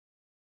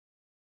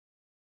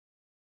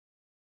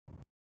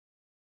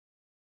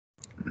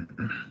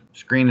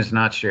Screen is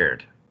not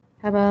shared.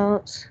 How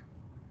about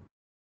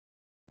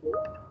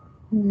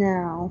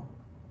now?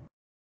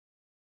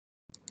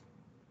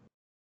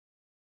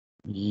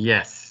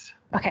 Yes.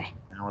 Okay.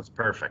 Now it's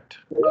perfect.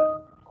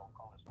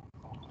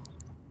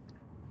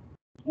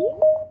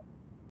 All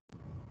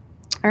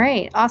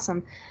right,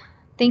 awesome.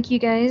 Thank you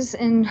guys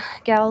and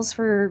gals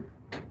for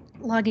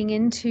logging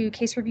into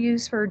case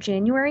reviews for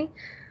January.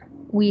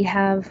 We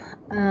have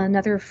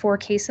another 4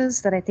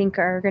 cases that I think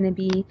are going to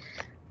be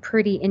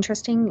pretty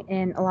interesting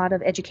and a lot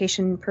of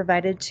education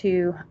provided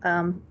to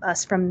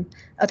us from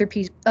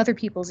other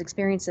people's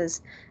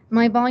experiences.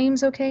 My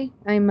volume's okay.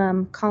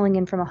 I'm calling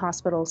in from a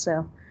hospital,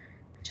 so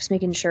just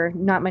making sure,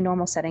 not my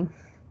normal setting.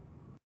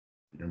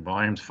 Your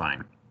volume's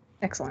fine.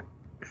 Excellent.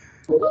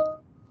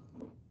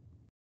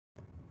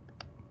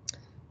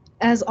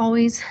 As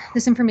always,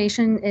 this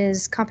information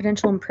is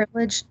confidential and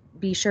privileged.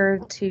 Be sure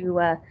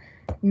to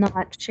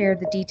not share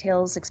the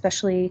details,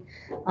 especially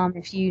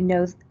if you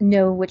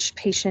know which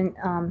patient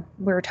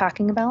we're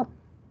talking about.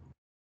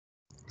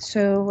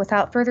 So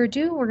without further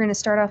ado, we're going to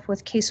start off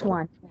with case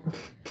 1.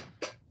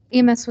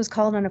 EMS was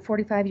called on a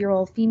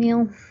 45-year-old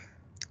female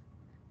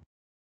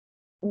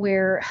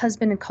where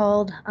husband had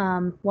called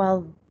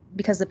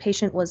because the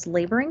patient was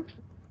laboring.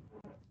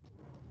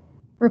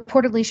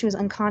 Reportedly, she was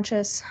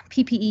unconscious.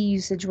 PPE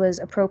usage was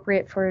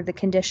appropriate for the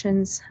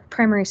conditions.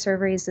 Primary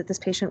surveys that this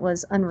patient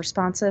was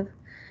unresponsive.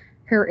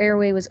 Her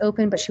airway was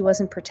open, but she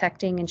wasn't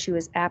protecting, and she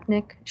was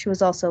apneic. She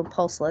was also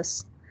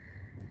pulseless.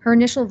 Her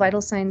initial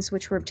vital signs,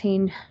 which were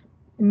obtained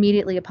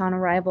immediately upon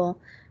arrival,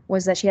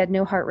 was that she had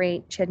no heart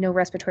rate, she had no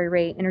respiratory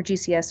rate, and her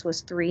GCS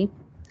was 3.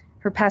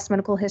 Her past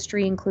medical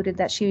history included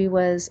that she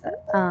was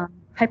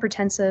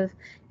hypertensive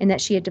and that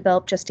she had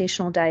developed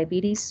gestational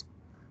diabetes.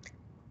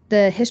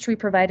 The history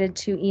provided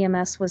to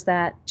EMS was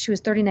that she was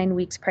 39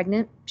 weeks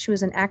pregnant. She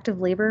was in active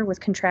labor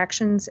with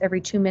contractions every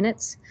 2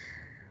 minutes.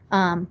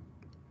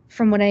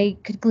 From what I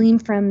could glean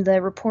from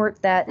the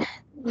report, that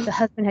the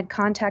husband had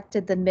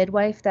contacted the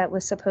midwife that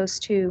was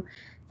supposed to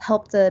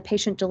help the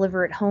patient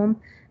deliver at home,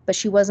 but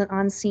she wasn't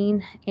on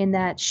scene, and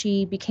that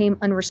she became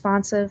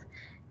unresponsive,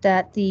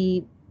 that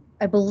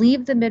I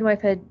believe the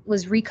midwife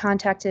was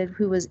recontacted,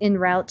 who was en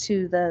route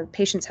to the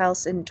patient's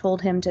house, and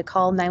told him to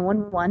call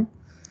 911.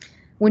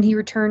 When he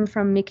returned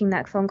from making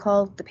that phone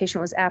call, the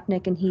patient was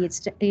apneic and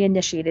he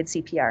initiated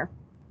CPR.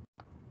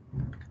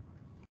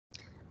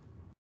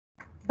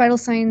 Vital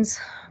signs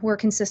were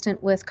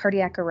consistent with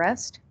cardiac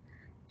arrest.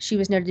 She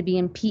was noted to be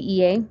in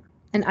PEA.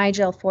 An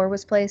IGL-4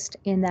 was placed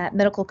and that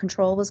medical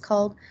control was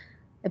called.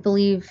 I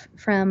believe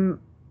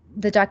from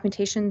the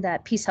documentation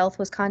that Peace Health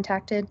was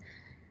contacted.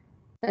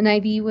 An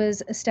IV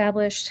was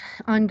established,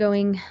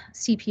 ongoing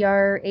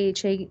CPR,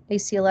 AHA,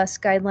 ACLS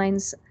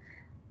guidelines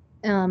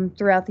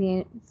throughout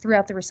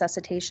the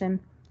resuscitation.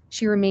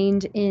 She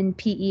remained in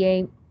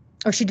PEA,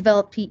 or she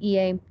developed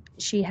PEA.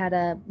 She had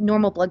a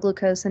normal blood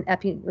glucose, and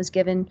epi was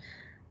given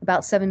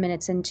about 7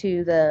 minutes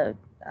into the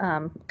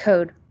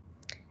code.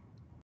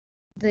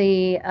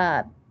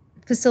 The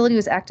facility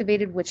was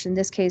activated, which in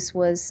this case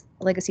was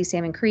Legacy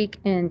Salmon Creek,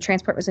 and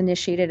transport was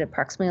initiated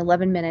approximately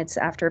 11 minutes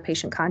after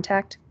patient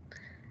contact.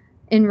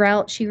 En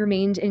route, she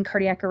remained in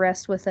cardiac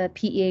arrest with a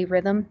PEA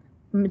rhythm.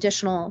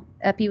 Additional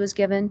epi was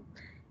given,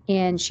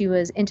 and she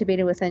was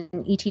intubated with an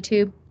ET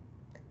tube.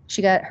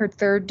 She got her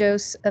 3rd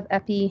dose of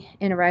epi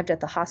and arrived at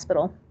the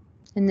hospital.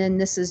 And then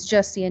this is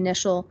just the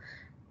initial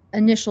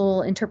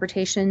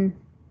interpretation,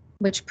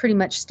 which pretty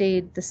much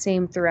stayed the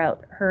same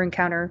throughout her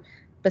encounter,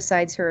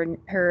 besides her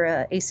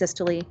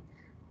asystole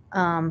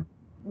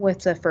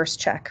with the first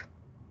check.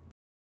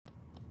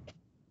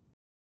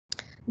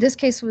 This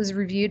case was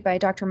reviewed by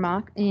Dr.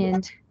 Mock,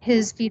 and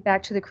his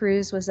feedback to the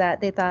crews was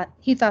that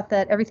he thought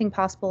that everything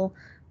possible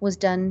was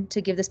done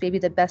to give this baby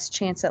the best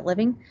chance at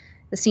living.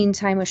 The scene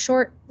time was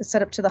short. The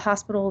setup to the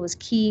hospital was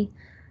key,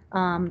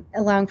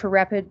 allowing for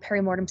rapid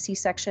perimortem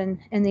C-section,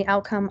 and the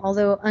outcome,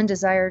 although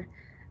undesired,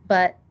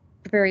 but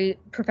very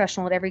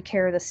professional at every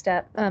care of the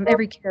step,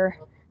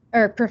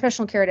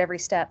 professional care at every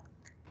step.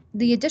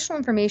 The additional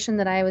information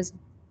that I was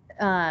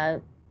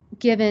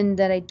given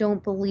that I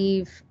don't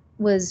believe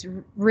was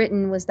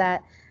written was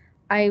that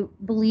I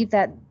believe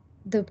that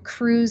the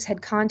crews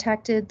had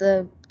contacted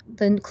the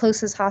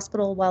closest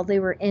hospital while they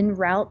were en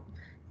route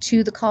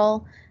to the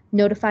call,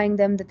 notifying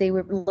them that they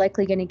were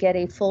likely going to get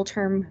a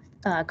full-term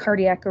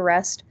cardiac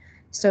arrest,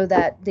 so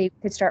that they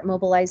could start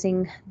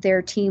mobilizing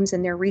their teams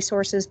and their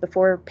resources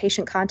before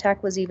patient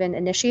contact was even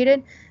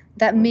initiated.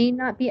 That may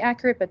not be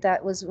accurate, but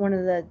that was one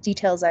of the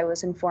details I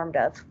was informed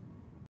of.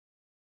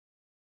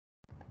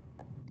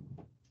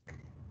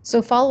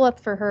 So follow-up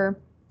for her,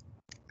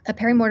 a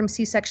perimortem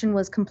C-section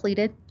was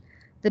completed.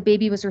 The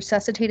baby was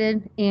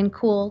resuscitated and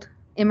cooled.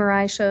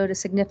 MRI showed a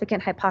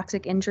significant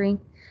hypoxic injury.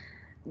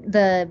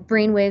 The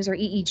brain waves, or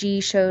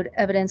EEG, showed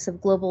evidence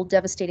of global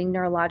devastating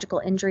neurological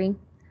injury.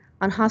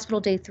 On hospital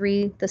day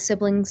 3, the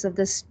siblings of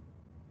this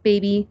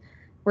baby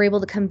were able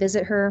to come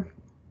visit her.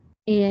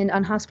 And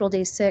on hospital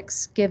day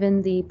 6,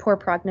 given the poor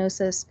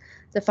prognosis,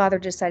 the father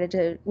decided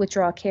to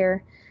withdraw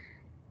care.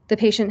 The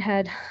patient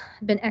had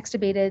been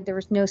extubated. There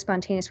was no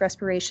spontaneous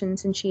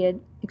respirations, and she had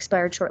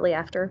expired shortly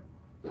after.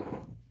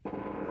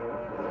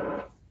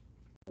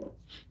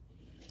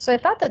 So I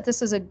thought that this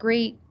was a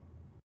great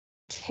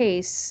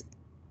case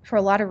for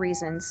a lot of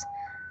reasons.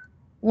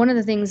 One of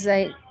the things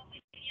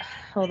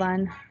hold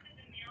on.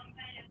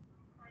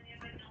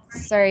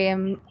 Sorry,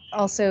 I'm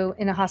also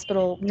in a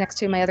hospital next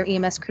to my other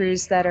EMS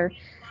crews that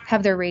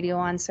have their radio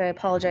on, so I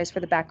apologize for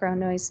the background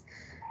noise.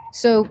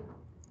 So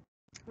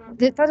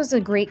that was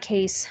a great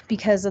case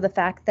because of the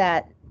fact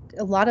that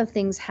a lot of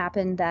things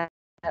happened that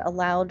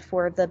allowed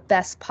for the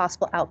best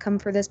possible outcome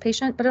for this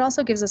patient, but it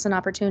also gives us an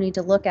opportunity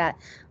to look at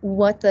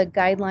what the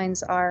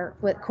guidelines are,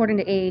 according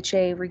to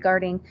AHA,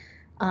 regarding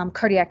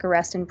cardiac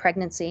arrest in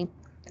pregnancy.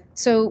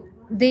 So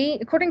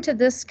according to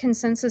this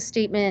consensus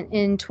statement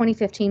in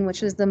 2015,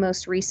 which is the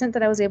most recent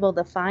that I was able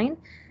to find,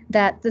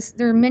 that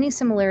there are many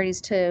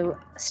similarities to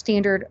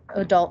standard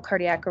adult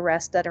cardiac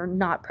arrest that are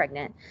not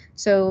pregnant.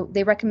 So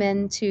they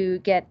recommend to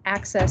get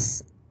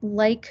access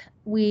like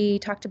we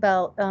talked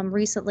about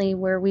recently,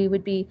 where we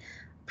would be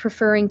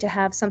preferring to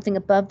have something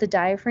above the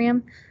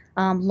diaphragm,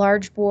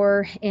 large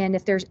bore, and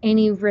if there's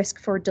any risk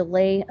for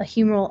delay, a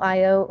humeral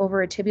IO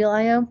over a tibial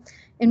IO.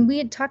 And we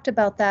had talked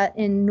about that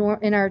in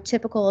our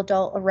typical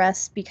adult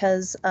arrests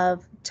because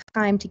of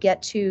time to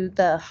get to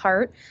the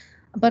heart,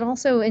 but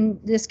also in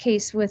this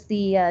case with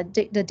the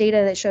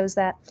data that shows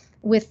that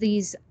with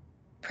these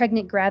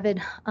pregnant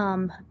gravid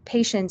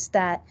patients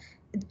that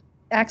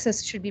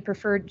access should be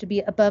preferred to be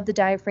above the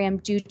diaphragm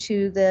due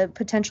to the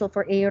potential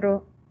for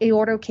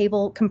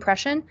aortocable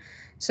compression.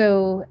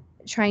 So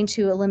trying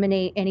to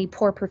eliminate any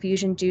poor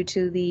perfusion due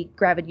to the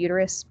gravid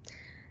uterus.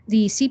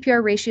 The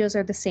CPR ratios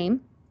are the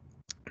same.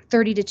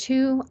 30 to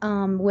 2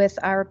 with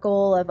our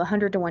goal of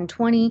 100 to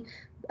 120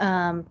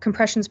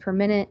 compressions per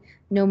minute,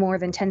 no more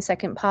than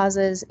 10-second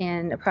pauses,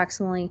 and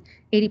approximately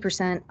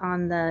 80%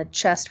 on the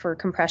chest for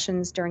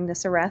compressions during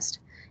this arrest.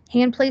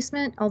 Hand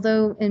placement,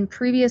 although in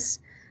previous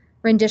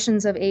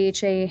renditions of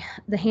AHA,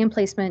 the hand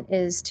placement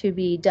is to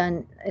be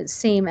done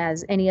same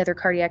as any other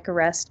cardiac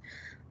arrest,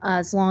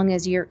 as long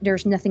as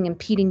there's nothing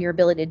impeding your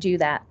ability to do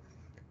that.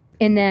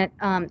 And that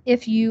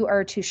if you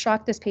are to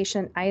shock this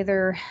patient,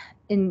 either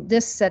in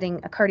this setting,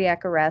 a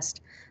cardiac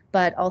arrest,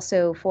 but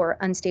also for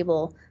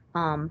unstable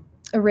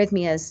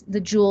arrhythmias,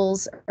 the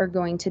joules are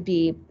going to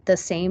be the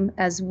same,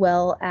 as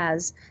well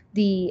as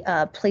the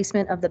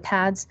placement of the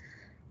pads.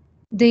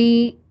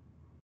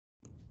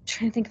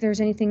 Trying to think if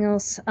there's anything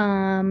else.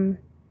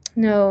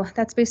 No,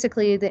 that's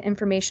basically the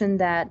information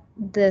that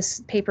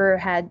this paper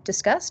had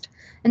discussed.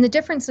 And the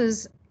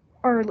differences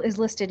is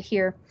listed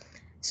here.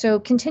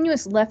 So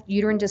continuous left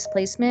uterine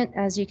displacement,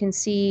 as you can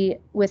see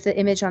with the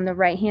image on the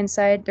right-hand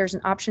side, there's an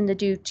option to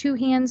do 2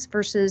 hands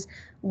versus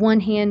 1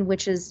 hand,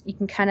 which is, you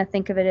can kind of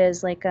think of it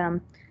as like,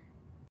 I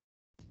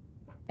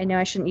know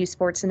I shouldn't use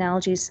sports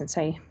analogies since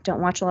I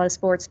don't watch a lot of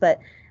sports, but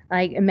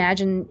I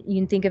imagine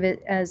you can think of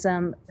it as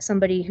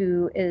somebody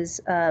who is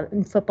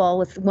in football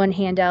with 1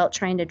 hand out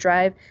trying to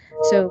drive.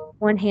 So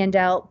 1 hand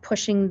out,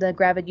 pushing the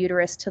gravid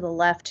uterus to the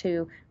left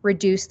to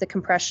reduce the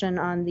compression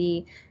on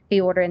the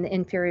aorta and the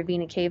inferior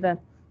vena cava.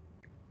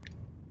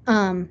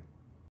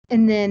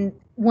 And then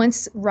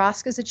once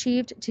ROSC is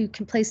achieved, to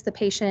place the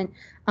patient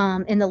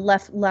in the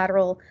left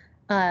lateral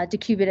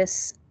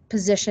decubitus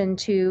position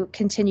to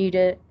continue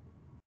to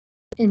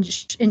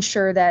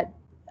ensure that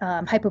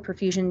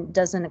hypoperfusion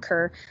doesn't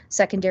occur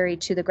secondary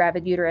to the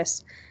gravid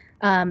uterus.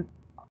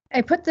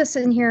 I put this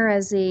in here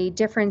as a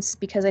difference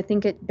because I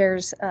think it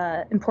bears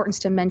importance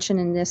to mention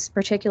in this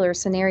particular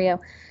scenario,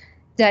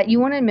 that you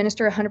want to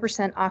administer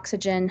 100%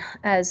 oxygen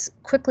as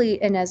quickly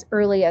and as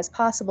early as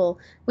possible,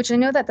 which I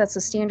know that that's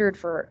a standard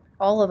for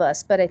all of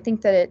us, but I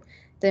think that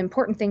the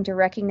important thing to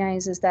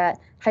recognize is that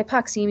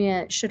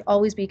hypoxemia should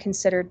always be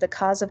considered the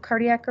cause of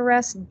cardiac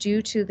arrest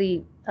due to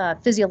the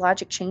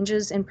physiologic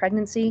changes in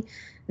pregnancy,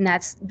 and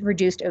that's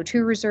reduced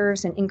O2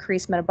 reserves and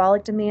increased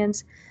metabolic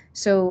demands.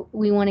 So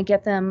we want to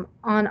get them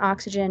on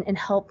oxygen and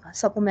help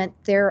supplement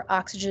their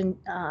oxygen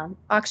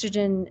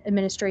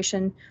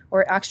administration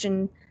or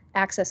oxygen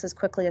access as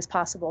quickly as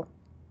possible.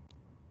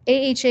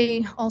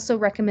 AHA also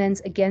recommends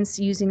against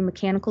using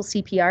mechanical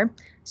CPR,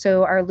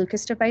 so our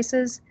Lucas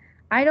devices.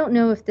 I don't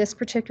know if this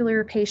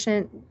particular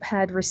patient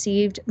had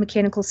received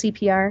mechanical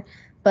CPR,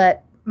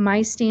 but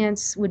my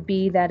stance would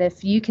be that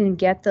if you can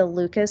get the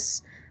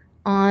Lucas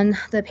on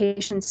the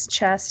patient's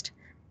chest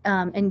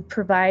and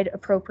provide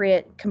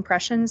appropriate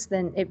compressions,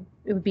 then it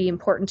would be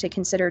important to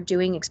consider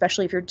doing,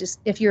 especially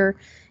if you're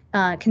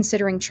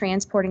considering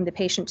transporting the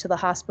patient to the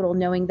hospital,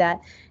 knowing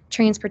that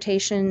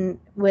transportation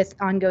with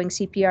ongoing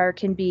CPR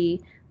can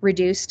be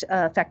reduced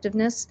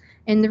effectiveness.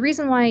 And the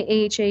reason why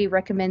AHA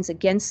recommends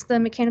against the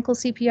mechanical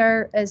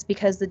CPR is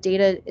because the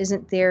data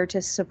isn't there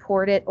to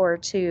support it, or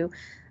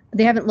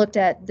they haven't looked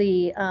at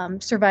the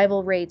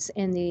survival rates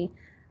and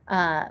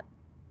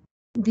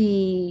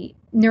the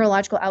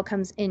neurological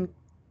outcomes in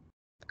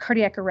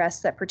cardiac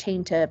arrests that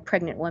pertain to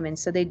pregnant women.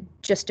 So they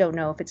just don't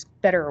know if it's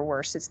better or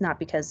worse. It's not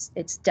because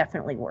it's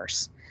definitely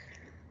worse.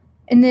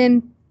 And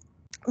then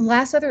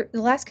The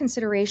last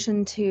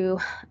consideration to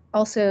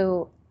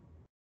also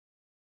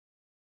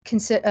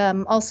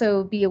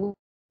also be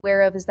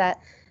aware of is that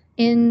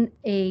in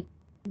a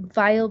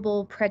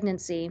viable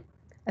pregnancy,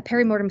 a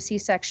perimortem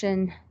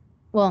C-section,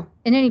 well,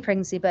 in any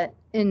pregnancy, but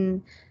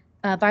in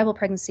a viable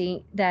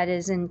pregnancy that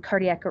is in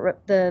cardiac,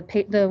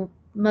 the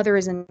mother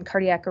is in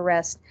cardiac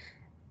arrest,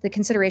 the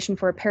consideration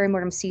for a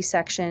perimortem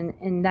C-section,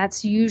 and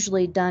that's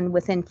usually done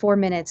within 4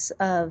 minutes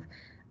of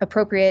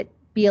appropriate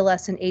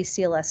BLS and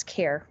ACLS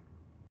care.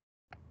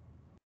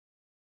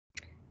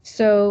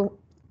 So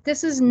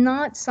this is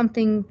not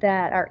something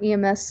that our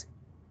EMS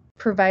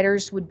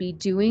providers would be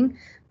doing,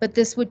 but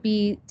this would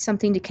be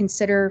something to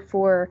consider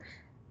for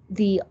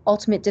the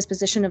ultimate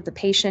disposition of the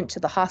patient to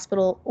the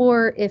hospital,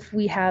 or if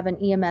we have an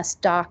EMS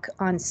doc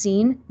on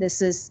scene,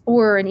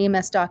 or an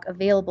EMS doc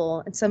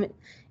available. In some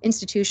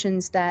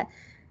institutions that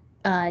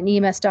an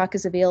EMS doc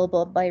is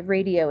available by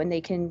radio and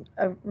they can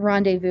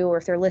rendezvous, or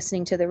if they're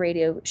listening to the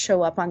radio,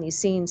 show up on these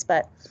scenes.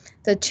 But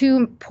the two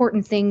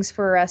important things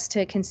for us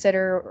to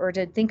consider or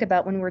to think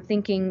about when we're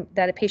thinking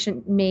that a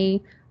patient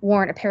may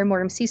warrant a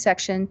perimortem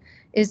C-section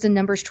is the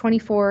numbers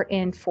 24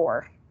 and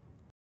 4.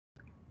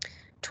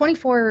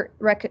 24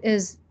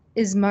 is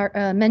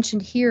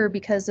mentioned here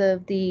because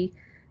of the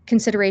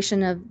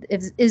consideration of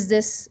is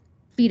this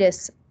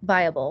fetus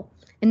viable,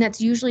 and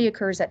that's usually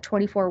occurs at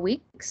 24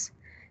 weeks.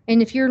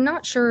 And if you're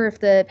not sure if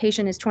the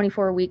patient is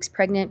 24 weeks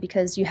pregnant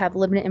because you have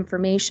limited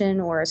information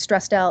or a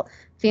stressed out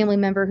family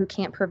member who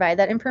can't provide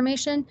that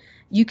information,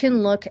 you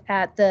can look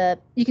at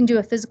you can do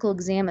a physical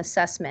exam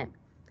assessment,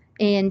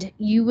 and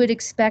you would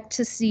expect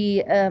to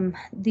see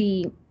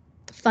the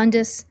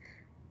fundus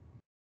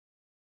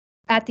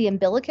at the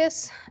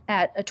umbilicus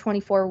at a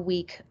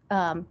 24-week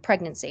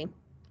pregnancy.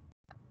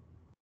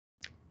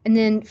 And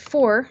then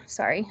 4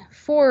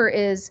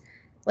 is,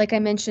 like I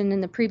mentioned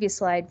in the previous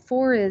slide,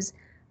 4 is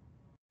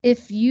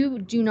if you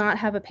do not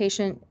have a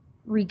patient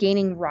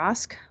regaining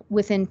ROSC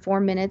within 4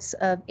 minutes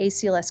of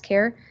ACLS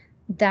care,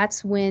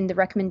 that's when the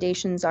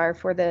recommendations are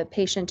for the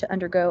patient to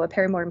undergo a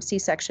perimortem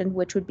C-section,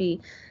 which would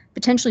be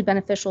potentially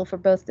beneficial for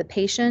both the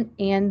patient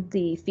and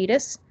the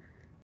fetus.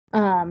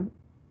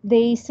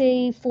 They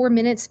say 4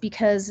 minutes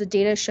because the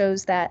data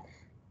shows that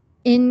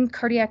in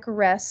cardiac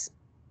arrest,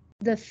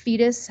 the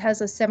fetus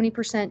has a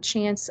 70%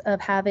 chance of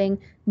having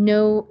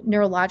no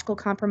neurological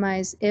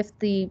compromise if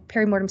the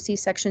perimortem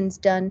C-section is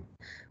done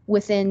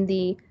within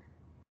the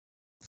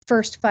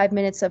first 5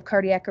 minutes of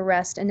cardiac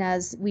arrest. And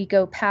as we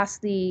go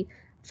past the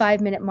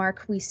 5-minute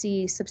mark, we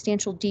see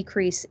substantial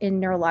decrease in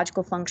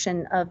neurological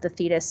function of the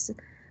fetus.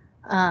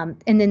 And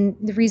then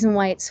the reason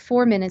why it's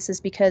 4 minutes is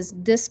because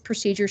this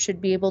procedure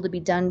should be able to be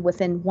done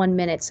within 1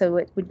 minute. So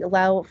it would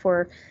allow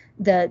for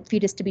the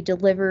fetus to be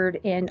delivered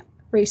and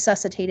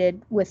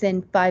resuscitated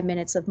within 5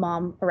 minutes of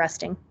mom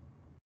arresting.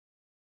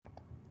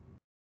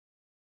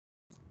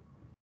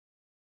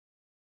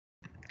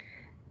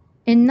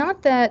 And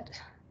not that,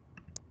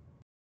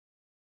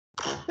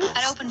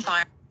 An open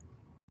fire.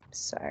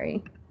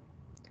 Sorry.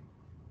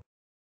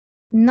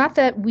 Not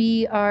that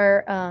we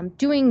are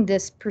doing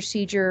this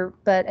procedure,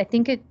 but I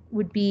think it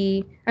would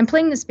be, I'm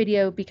playing this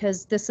video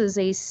because this is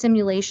a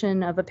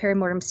simulation of a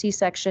perimortem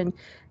C-section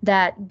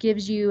that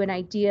gives you an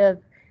idea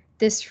of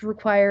this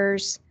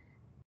requires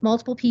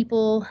multiple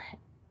people,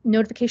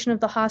 notification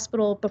of the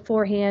hospital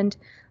beforehand,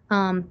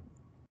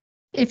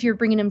 if you're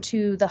bringing them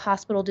to the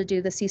hospital to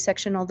do the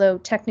C-section, although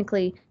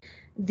technically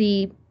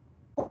the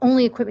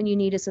only equipment you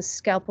need is a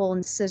scalpel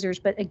and scissors,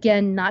 but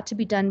again, not to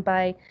be done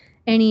by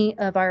any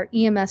of our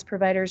EMS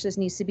providers. This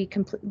needs to be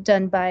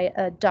done by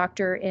a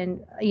doctor,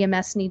 and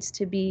EMS needs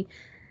to be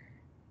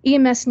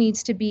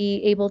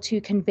able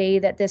to convey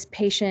that this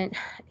patient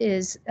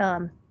is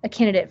a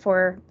candidate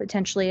for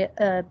potentially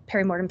a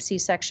perimortem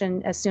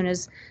C-section as soon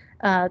as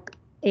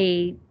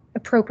a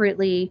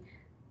appropriate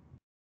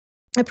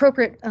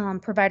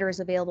provider is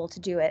available to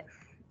do it.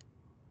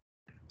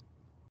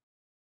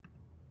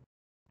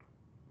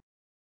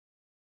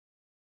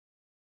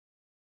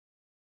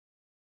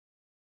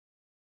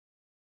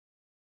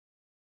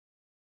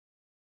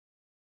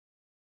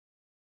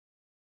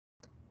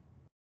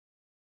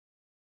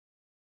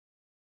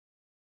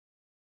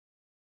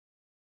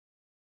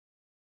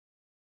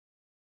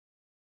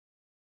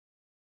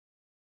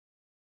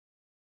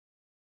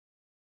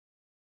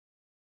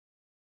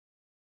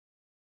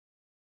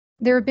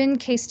 There have been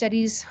case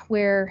studies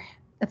where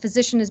a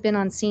physician has been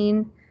on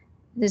scene.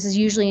 This is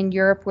usually in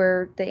Europe,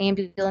 where the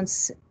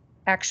ambulance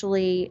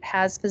actually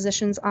has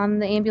physicians on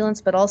the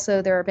ambulance, but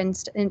also there have been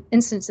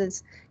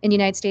instances in the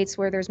United States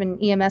where there's been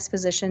an EMS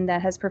physician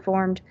that has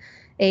performed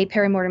a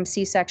perimortem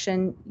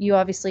C-section. You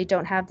obviously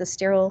don't have the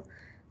sterile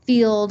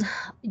field,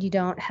 you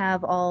don't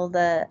have all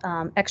the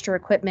extra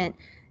equipment,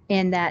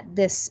 and that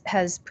this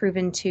has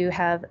proven to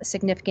have a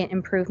significant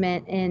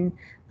improvement in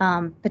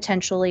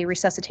potentially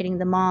resuscitating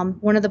the mom.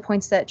 One of the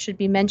points that should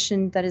be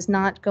mentioned that is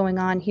not going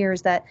on here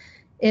is that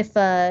if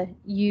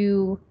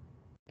you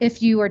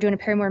are doing a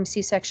perimortem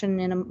C-section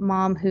in a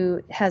mom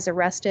who has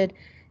arrested,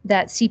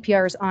 that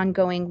CPR is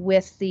ongoing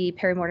with the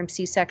perimortem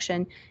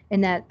C-section,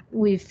 and that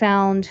we've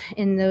found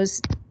in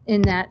those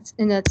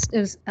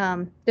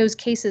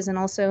cases and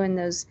also in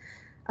those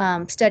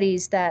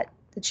studies that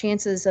the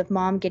chances of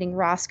mom getting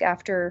ROSC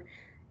after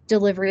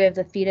delivery of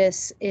the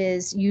fetus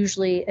is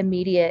usually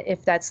immediate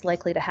if that's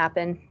likely to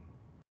happen.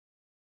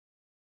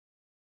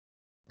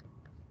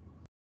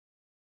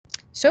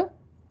 So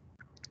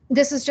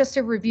this is just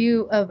a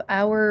review of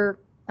our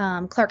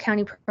Clark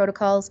County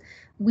protocols.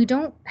 We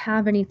don't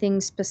have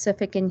anything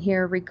specific in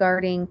here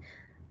regarding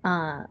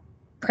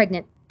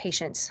pregnant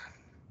patients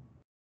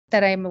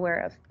that I am aware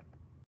of.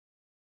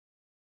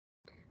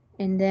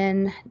 And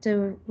then,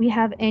 do we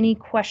have any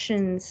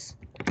questions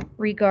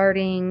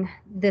regarding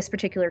this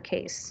particular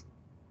case?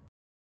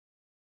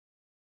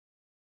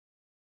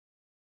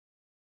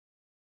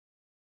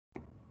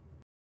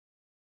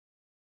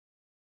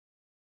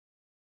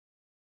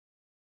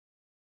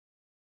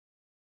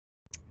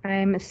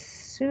 I'm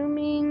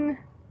assuming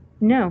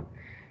no.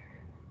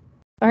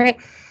 All right.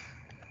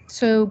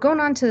 So going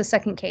on to the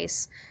second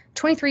case,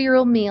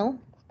 23-year-old male.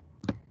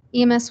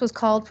 EMS was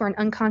called for an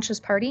unconscious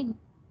party.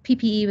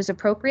 PPE was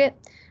appropriate.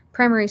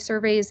 Primary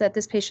survey is that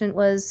this patient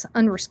was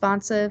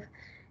unresponsive.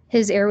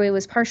 His airway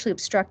was partially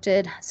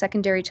obstructed,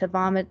 secondary to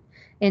vomit,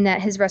 and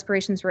that his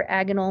respirations were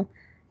agonal.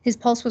 His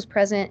pulse was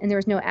present, and there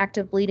was no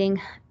active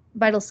bleeding.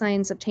 Vital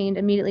signs obtained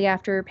immediately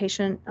after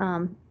patient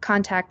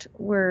contact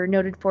were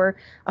noted for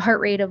a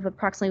heart rate of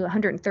approximately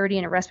 130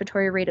 and a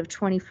respiratory rate of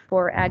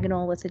 24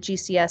 agonal with a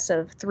GCS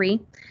of 3.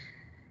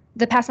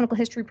 The past medical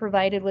history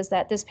provided was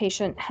that this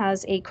patient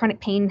has a chronic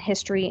pain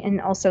history and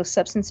also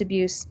substance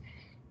abuse.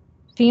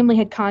 Family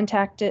had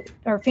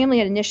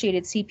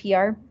initiated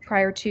CPR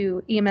prior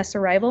to EMS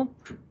arrival.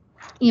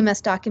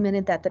 EMS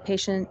documented that the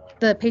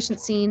patient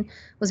scene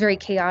was very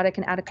chaotic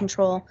and out of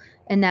control,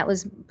 and that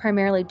was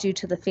primarily due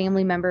to the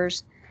family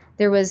members.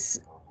 There was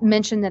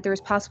mention that there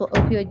was possible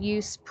opioid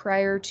use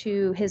prior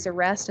to his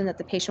arrest, and that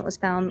the patient was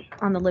found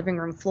on the living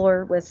room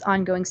floor with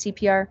ongoing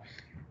CPR.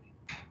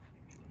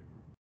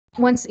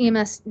 Once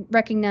EMS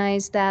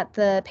recognized that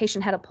the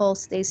patient had a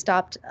pulse, they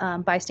stopped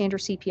bystander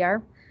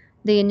CPR.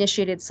 They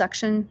initiated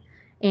suction,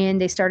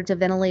 and they started to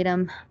ventilate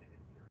him.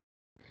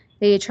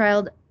 They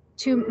trialed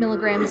 2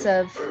 milligrams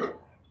of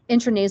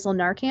intranasal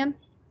Narcan,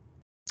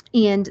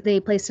 and they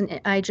placed an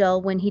eye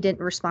gel when he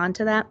didn't respond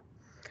to that.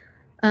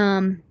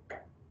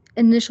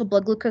 Initial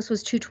blood glucose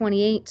was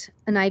 228,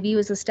 an IV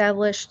was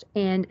established,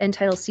 and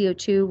end-tidal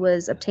CO2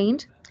 was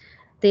obtained.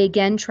 They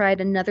again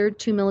tried another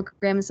 2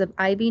 milligrams of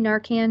IV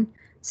Narcan,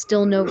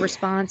 still no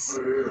response.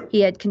 He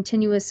had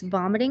continuous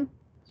vomiting.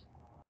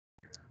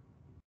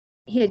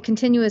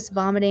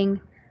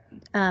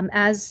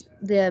 As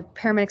the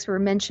paramedics were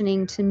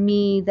mentioning to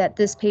me that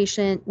this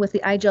patient with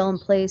the eye gel in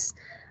place,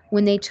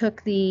 when they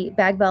took the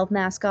bag valve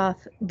mask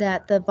off,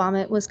 that the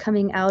vomit was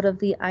coming out of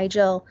the eye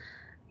gel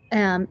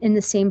in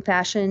the same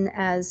fashion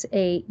as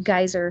a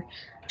geyser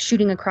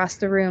shooting across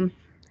the room.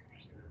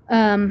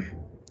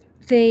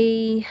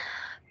 They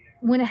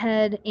went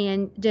ahead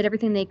and did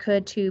everything they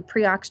could to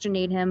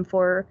pre-oxygenate him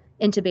for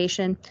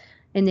intubation,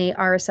 and they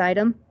RSI'd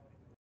him.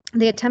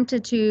 They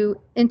attempted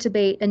to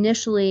intubate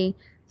initially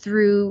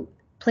through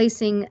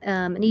placing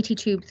an ET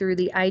tube through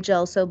the eye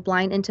gel, so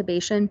blind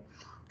intubation.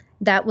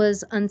 That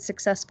was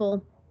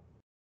unsuccessful.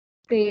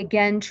 They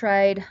again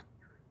tried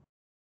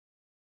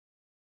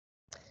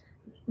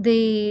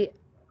with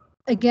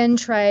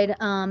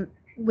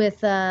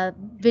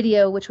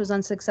video, which was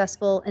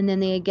unsuccessful, and then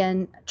they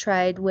again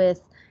tried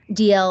with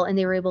DL, and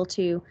they were able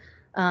to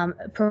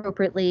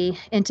appropriately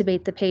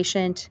intubate the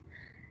patient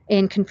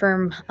and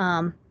confirm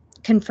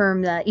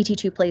the ET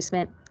tube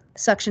placement.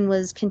 Suction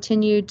was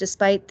continued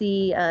despite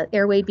the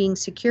airway being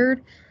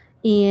secured,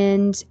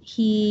 and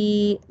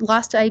he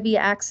lost IV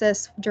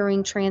access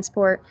during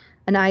transport.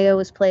 An IO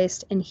was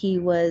placed, and he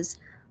was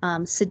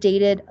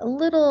sedated a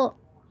little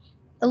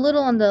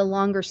on the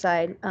longer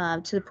side,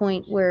 to the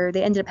point where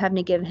they ended up having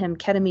to give him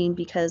ketamine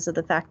because of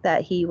the fact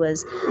that he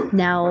was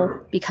now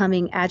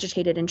becoming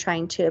agitated and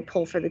trying to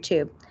pull for the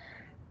tube.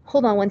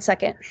 Hold on one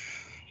second.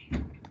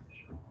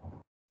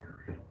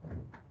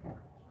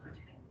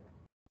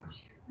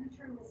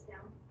 Turn this down.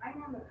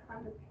 I'm on the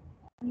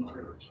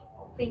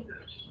thank you.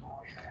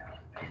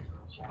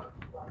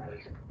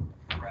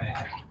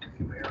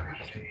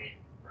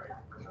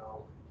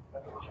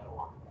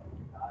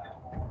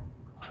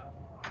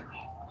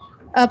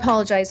 I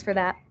apologize for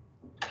that.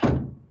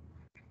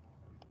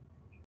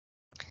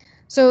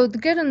 So the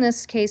good in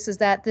this case is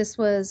that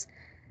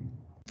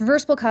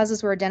reversible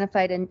causes were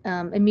identified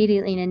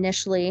immediately and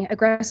initially.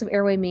 Aggressive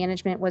airway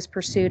management was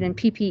pursued, and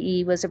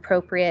PPE was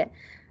appropriate.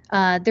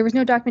 There was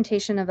no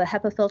documentation of a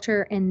HEPA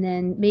filter, and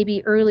then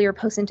maybe earlier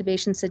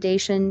post-intubation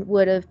sedation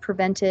would have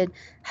prevented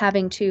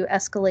having to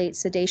escalate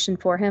sedation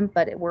for him,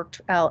 but it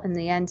worked out in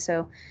the end.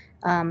 So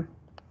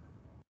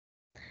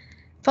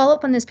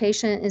follow-up on this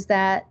patient is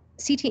that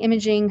CT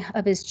imaging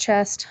of his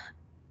chest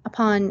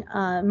upon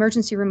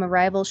emergency room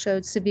arrival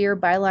showed severe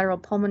bilateral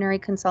pulmonary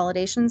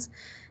consolidations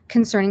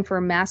concerning for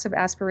a massive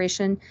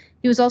aspiration.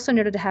 He was also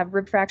noted to have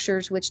rib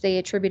fractures, which they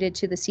attributed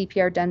to the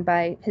CPR done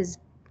by his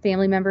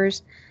family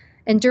members.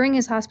 And during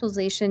his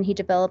hospitalization, he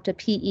developed a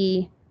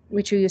PE,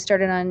 which we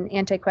started on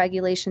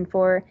anticoagulation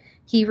for.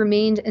 He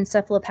remained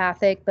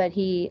encephalopathic, but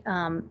he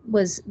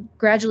was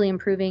gradually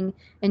improving.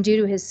 And due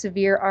to his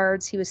severe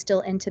ARDS, he was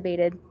still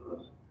intubated.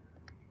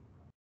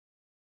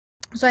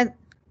 So I'd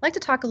like to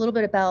talk a little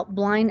bit about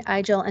blind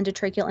i-gel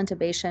endotracheal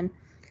intubation.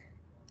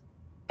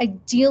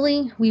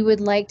 Ideally, we would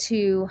like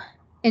to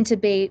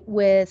intubate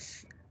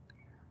with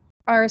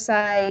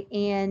RSI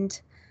and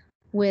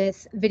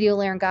with video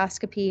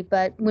laryngoscopy,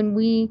 but when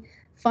we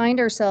find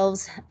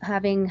ourselves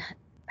having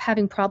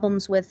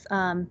problems with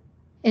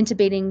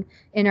intubating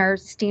in our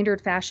standard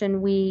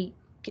fashion, we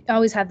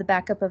always have the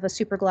backup of a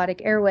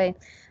supraglottic airway.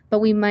 But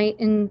we might,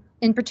 in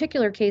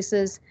particular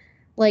cases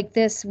like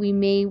this, a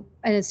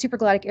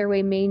supraglottic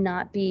airway may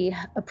not be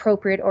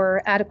appropriate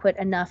or adequate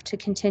enough to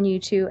continue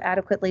to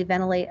adequately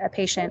ventilate a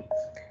patient.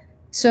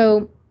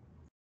 So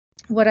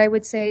what I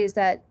would say is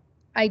that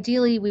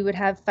ideally we would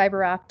have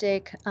fiber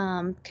optic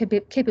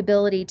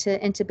capability to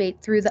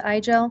intubate through the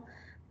i-gel,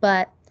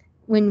 but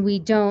when we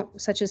don't,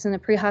 such as in a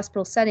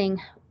pre-hospital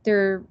setting,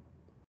 there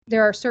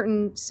are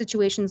certain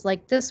situations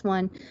like this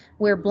one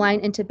where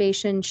blind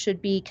intubation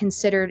should be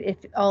considered if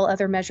all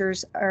other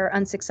measures are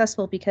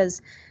unsuccessful,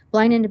 because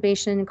blind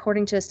intubation,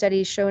 according to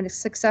studies, show a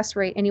success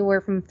rate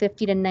anywhere from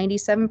 50 to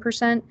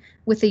 97%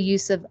 with the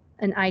use of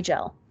an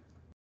i-gel.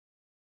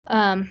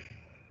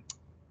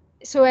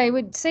 So I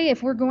would say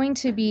if we're going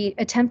to be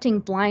attempting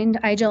blind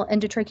i-gel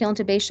endotracheal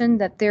intubation,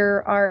 that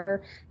there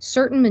are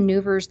certain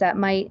maneuvers that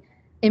might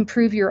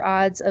improve your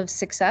odds of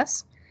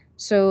success.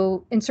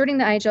 So inserting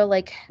the i-gel,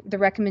 like the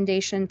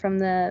recommendation from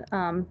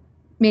the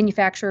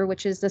manufacturer,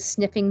 which is the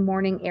sniffing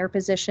morning air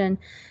position,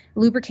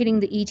 lubricating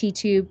the ET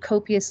tube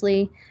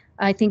copiously.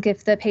 I think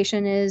if the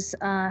patient is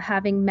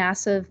having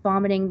massive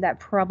vomiting, that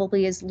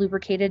probably is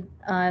lubricated,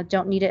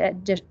 don't need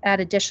to add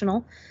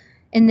additional.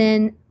 And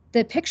then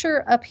the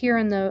picture up here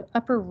in the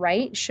upper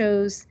right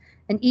shows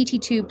an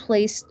ET tube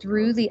placed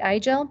through the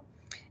i-gel,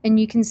 and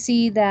you can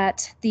see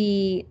that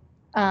the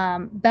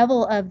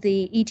bevel of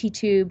the ET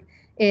tube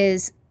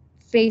is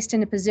faced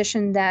in a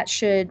position that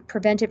should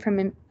prevent it from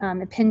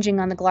impinging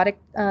on the glottic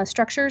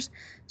structures.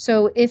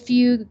 So if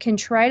you can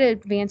try to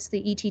advance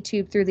the ET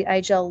tube through the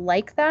i-gel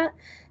like that,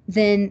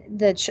 then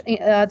the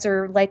odds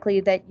are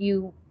likely that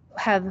you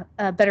have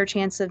a better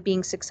chance of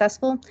being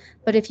successful.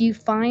 But if you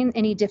find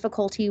any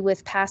difficulty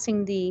with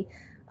passing the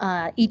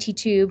ET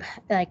tube,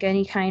 like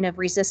any kind of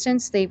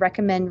resistance, they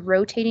recommend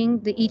rotating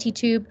the ET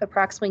tube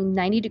approximately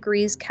 90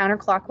 degrees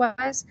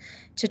counterclockwise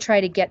to try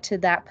to get to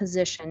that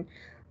position.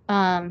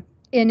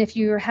 And if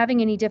you're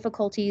having any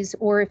difficulties,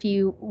 or if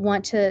you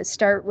want to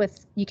start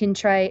with, you can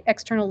try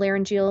external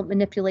laryngeal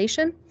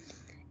manipulation.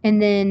 And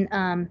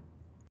then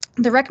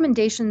the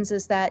recommendations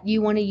is that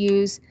you want to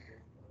use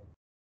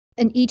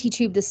an ET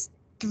tube, use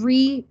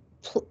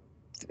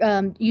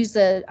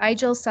the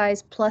i-gel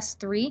size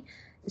 +3.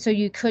 So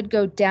you could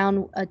go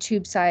down a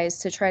tube size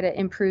to try to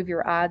improve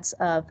your odds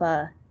of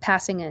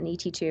passing an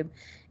ET tube.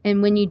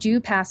 And when you do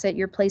pass it,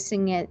 you're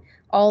placing it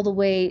all the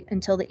way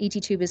until the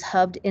ET tube is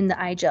hubbed in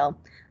the i-gel.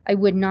 I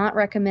would not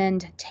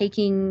recommend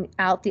taking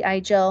out the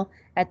i-gel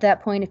at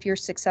that point. If you're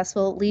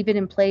successful, leave it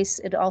in place.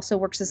 It also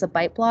works as a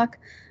bite block.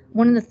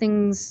 One of the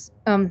things,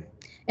 and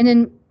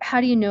then how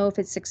do you know if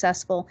it's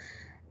successful?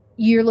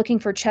 You're looking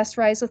for chest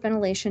rise with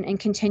ventilation and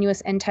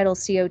continuous end-tidal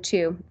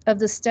CO2. Of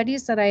the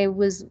studies that I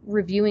was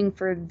reviewing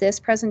for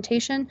this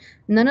presentation,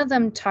 none of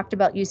them talked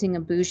about using a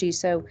bougie.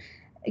 So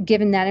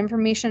given that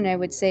information, I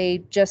would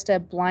say just a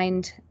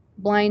blind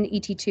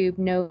ET tube,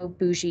 no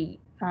bougie,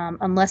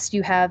 unless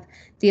you have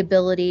the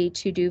ability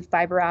to do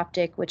fiber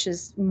optic, which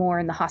is more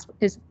in the hospital,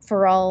 is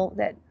for all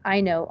that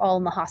I know, all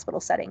in the hospital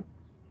setting.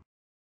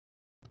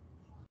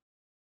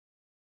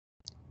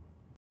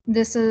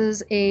 This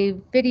is a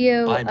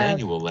video.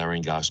 Bimanual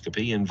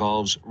laryngoscopy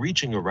involves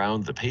reaching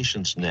around the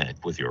patient's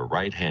neck with your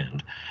right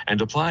hand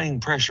and applying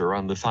pressure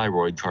on the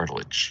thyroid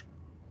cartilage.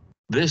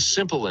 This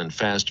simple and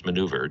fast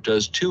maneuver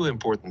does two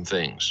important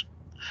things.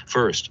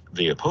 First,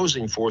 the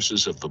opposing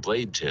forces of the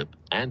blade tip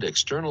and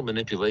external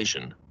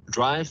manipulation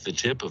drive the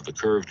tip of the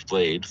curved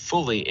blade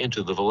fully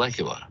into the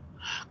vallecula,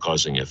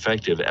 causing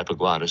effective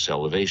epiglottis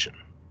elevation.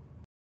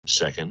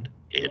 Second,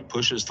 it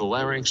pushes the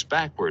larynx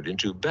backward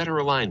into better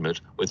alignment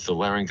with the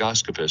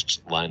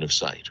laryngoscopist's line of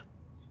sight.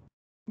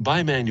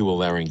 Bimanual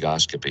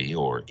laryngoscopy,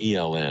 or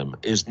ELM,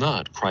 is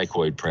not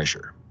cricoid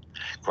pressure.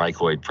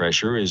 Cricoid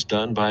pressure is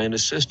done by an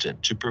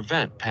assistant to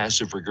prevent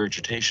passive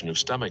regurgitation of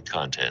stomach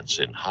contents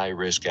in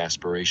high-risk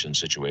aspiration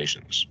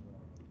situations.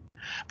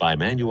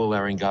 Bimanual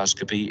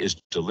laryngoscopy is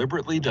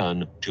deliberately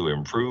done to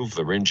improve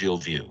laryngeal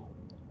view.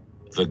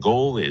 The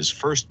goal is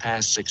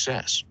first-pass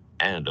success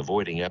and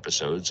avoiding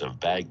episodes of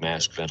bag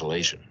mask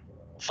ventilation.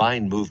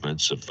 Fine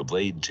movements of the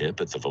blade tip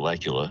at the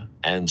vallecula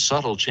and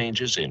subtle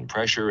changes in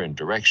pressure and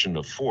direction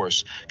of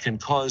force can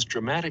cause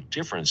dramatic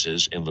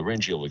differences in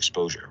laryngeal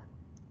exposure.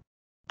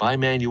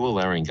 Bimanual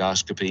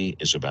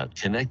laryngoscopy is about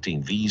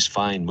connecting these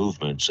fine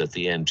movements at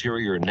the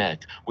anterior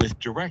neck with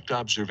direct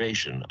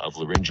observation of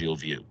laryngeal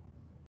view.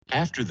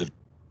 After the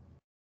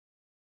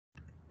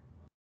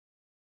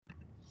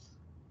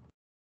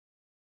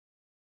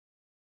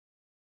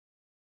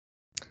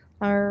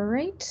All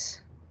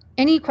right.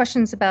 Any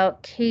questions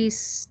about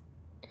case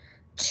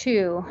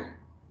 2?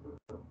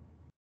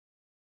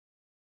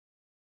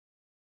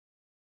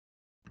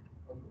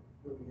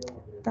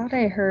 Thought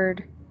I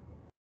heard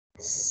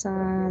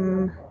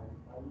some.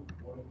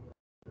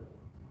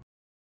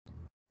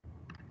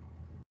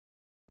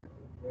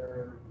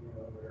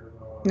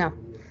 No. All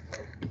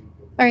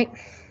right.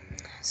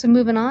 So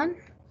moving on.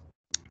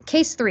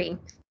 Case 3,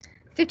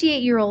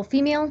 58-year-old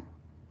female.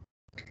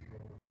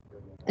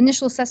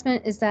 Initial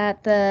assessment is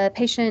that the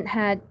patient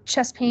had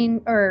chest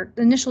pain, or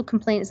the initial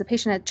complaint is the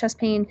patient had chest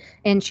pain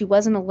and she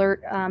wasn't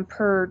alert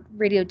per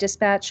radio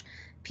dispatch.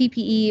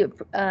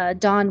 PPE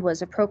donned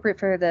was appropriate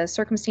for the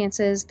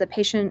circumstances. The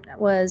patient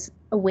was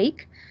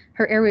awake.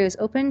 Her airway was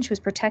open. She was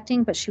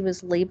protecting, but she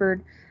was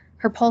labored.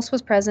 Her pulse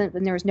was present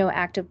and there was no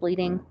active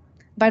bleeding.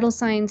 Vital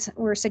signs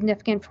were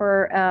significant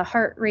for a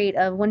heart rate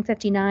of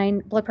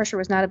 159, blood pressure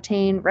was not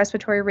obtained,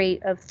 respiratory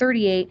rate of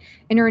 38,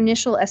 and her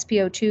initial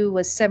SpO2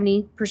 was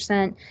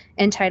 70%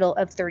 and tidal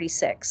of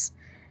 36.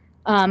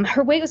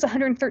 Her weight was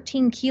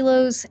 113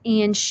 kilos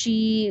and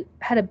she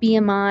had a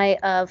BMI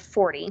of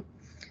 40.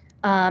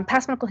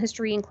 Past medical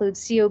history includes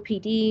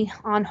COPD,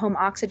 on-home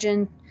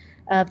oxygen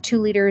of 2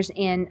 liters,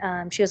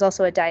 and she was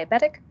also a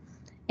diabetic.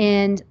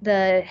 And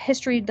the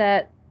history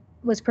that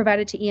was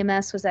provided to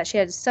EMS was that she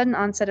had a sudden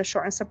onset of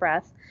shortness of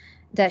breath,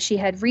 that she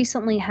had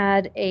recently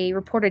had a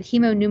reported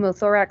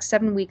hemopneumothorax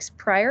 7 weeks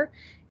prior,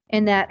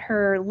 and that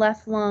her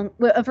left lung,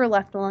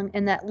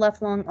 and that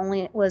left lung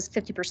only was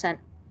 50%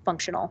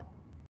 functional.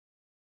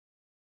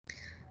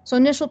 So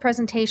initial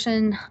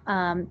presentation,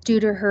 due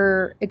to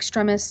her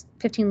extremis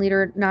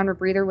 15-liter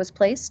non-rebreather was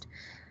placed.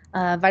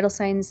 Vital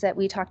signs that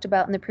we talked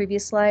about in the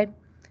previous slide.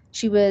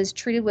 She was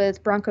treated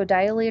with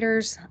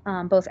bronchodilators,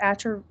 both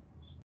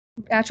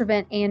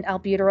Atrovent and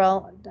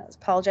albuterol. I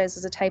apologize,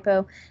 as a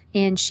typo,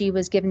 and she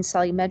was given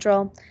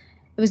Solumedrol.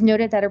 It was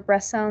noted that her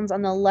breath sounds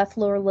on the left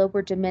lower lobe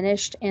were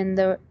diminished, and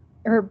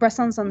her breath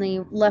sounds on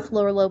the left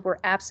lower lobe were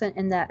absent,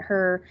 and that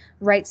her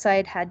right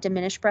side had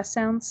diminished breath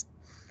sounds.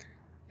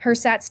 Her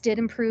SATs did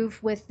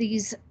improve with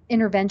these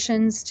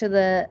interventions to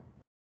the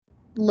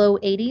low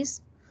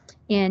 80s,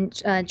 and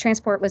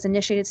transport was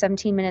initiated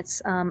 17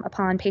 minutes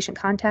upon patient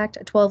contact.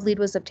 A 12 lead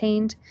was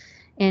obtained,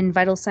 and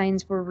vital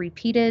signs were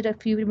repeated a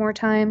few more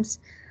times.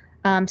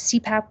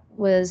 CPAP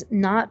was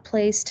not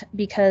placed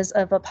because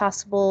of a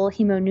possible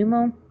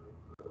hemopneumo.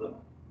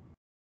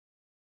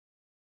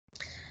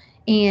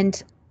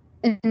 And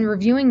in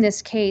reviewing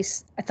this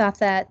case, I thought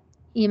that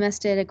EMS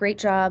did a great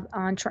job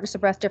on shortness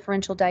of breath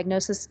differential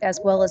diagnosis as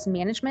well as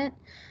management.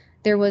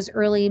 There was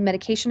early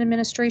medication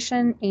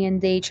administration, and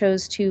they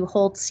chose to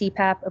hold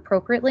CPAP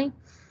appropriately.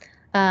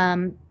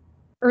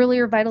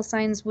 Earlier vital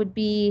signs would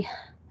be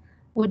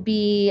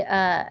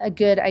a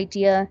good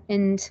idea,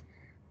 and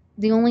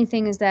the only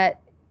thing is that,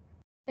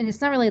 and it's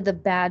not really the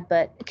bad,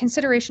 but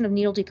consideration of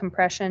needle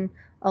decompression,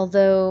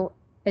 although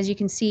as you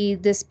can see,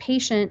 this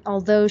patient,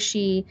 although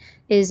she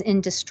is in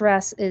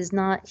distress, is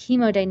not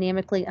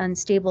hemodynamically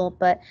unstable,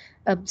 but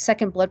a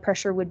second blood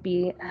pressure would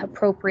be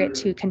appropriate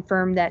to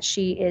confirm that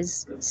she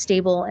is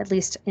stable, at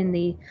least in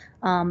the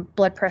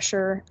blood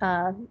pressure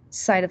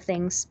side of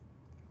things.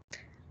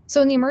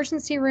 So in the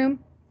emergency room,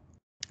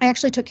 I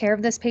actually took care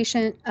of this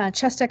patient.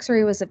 Chest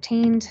x-ray was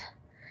obtained.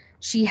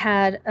 She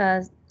had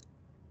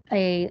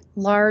a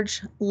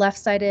large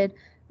left-sided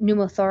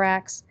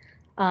pneumothorax.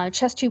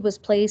 Chest tube was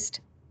placed.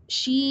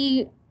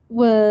 She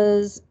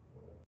was,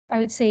 I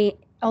would say,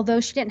 although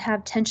she didn't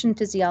have tension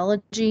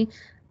physiology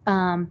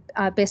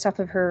based off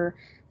of her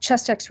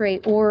chest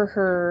x-ray or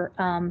her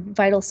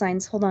vital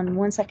signs. Hold on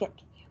 1 second.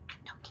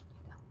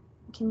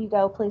 Can you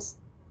go, please?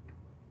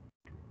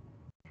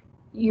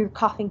 You're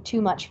coughing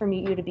too much for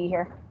you to be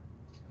here.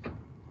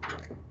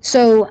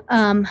 So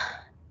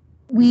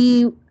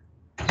we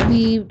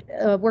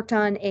worked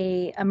on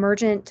a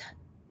emergent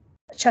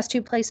chest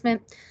tube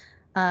placement.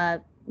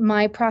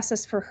 My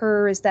process for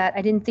her is that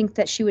I didn't think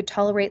that she would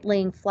tolerate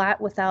laying flat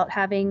without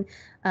having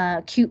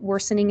acute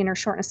worsening in her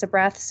shortness of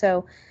breath.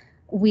 So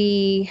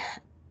we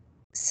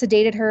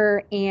sedated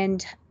her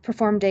and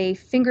performed a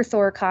finger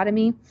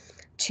thoracotomy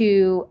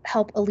to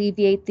help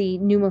alleviate the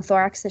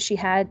pneumothorax that she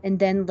had, and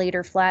then laid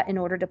her flat in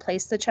order to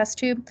place the chest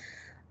tube,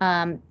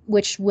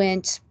 which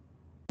went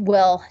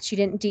well. She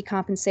didn't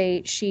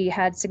decompensate. She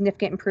had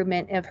significant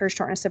improvement of her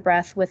shortness of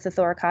breath with the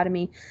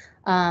thoracotomy,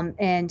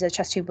 and the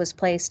chest tube was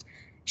placed.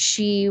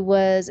 She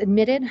was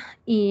admitted,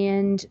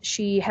 and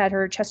she had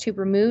her chest tube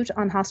removed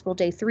on hospital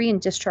day 3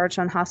 and discharged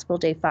on hospital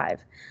day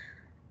 5.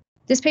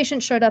 This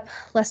patient showed up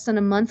less than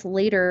a month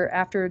later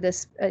after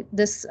this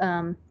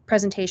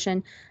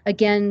presentation,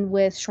 again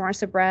with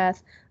shortness of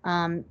breath,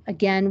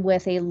 again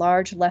with a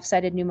large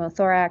left-sided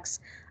pneumothorax.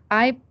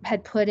 I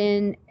had put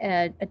in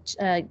a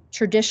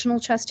traditional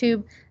chest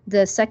tube.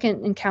 The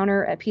second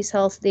encounter at Peace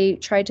Health, they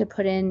tried to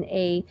put in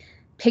a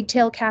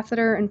pigtail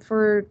catheter. And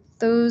for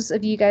those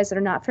of you guys that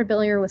are not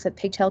familiar with a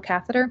pigtail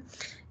catheter,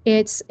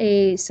 it's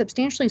a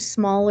substantially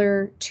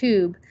smaller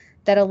tube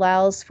that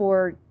allows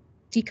for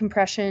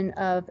decompression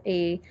of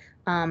a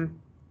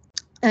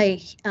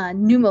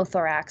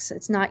pneumothorax.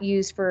 It's not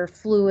used for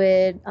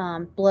fluid,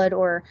 blood,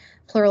 or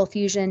pleural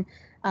effusion,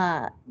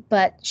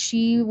 but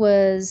she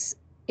was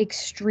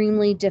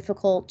extremely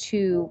difficult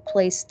to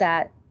place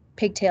that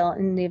pigtail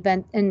in the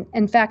event. And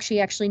in fact, she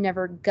actually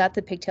never got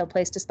the pigtail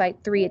placed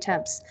despite 3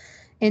 attempts.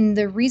 And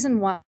the reason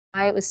why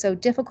it was so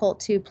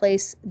difficult to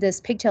place this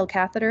pigtail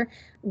catheter,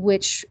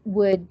 which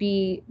would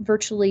be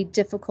virtually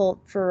difficult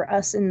for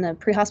us in the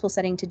pre-hospital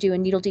setting to do a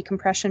needle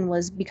decompression,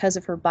 was because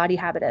of her body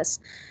habitus.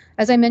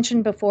 As I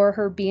mentioned before,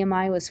 her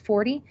BMI was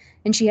 40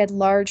 and she had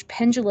large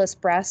pendulous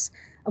breasts.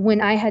 When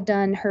I had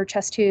done her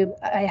chest tube,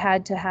 I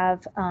had to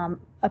have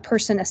a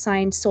person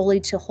assigned solely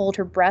to hold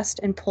her breast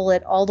and pull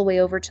it all the way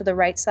over to the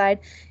right side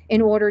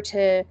in order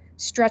to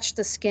stretch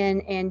the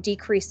skin and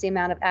decrease the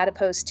amount of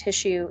adipose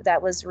tissue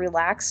that was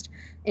relaxed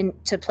and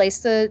to place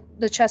the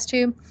chest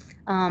tube.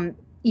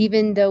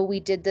 Even though we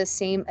did the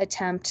same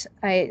attempt,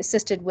 I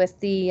assisted with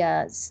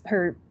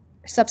her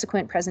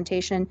subsequent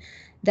presentation,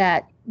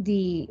 that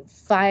the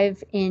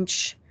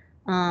 5-inch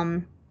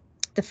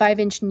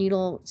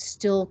needle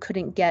still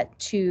couldn't get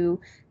to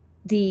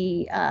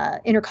the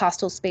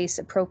intercostal space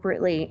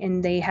appropriately,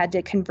 and they had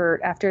to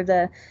convert after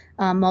the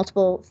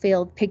multiple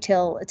failed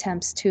pigtail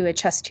attempts to a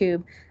chest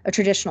tube, a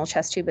traditional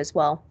chest tube as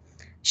well.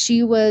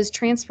 She was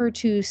transferred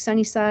to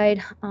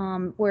Sunnyside,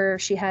 where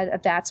she had a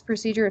VATS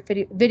procedure, a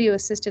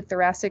video-assisted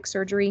thoracic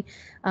surgery,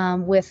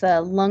 with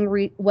a lung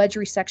wedge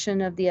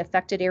resection of the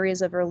affected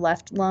areas of her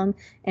left lung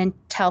and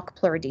talc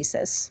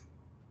pleurodesis.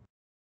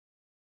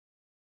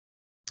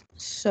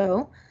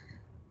 So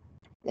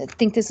I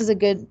think this is a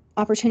good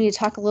opportunity to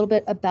talk a little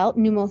bit about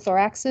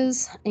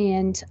pneumothoraxes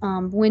and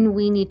when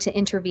we need to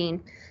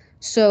intervene.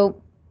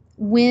 So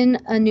when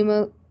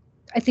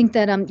I think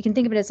that you can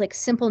think of it as like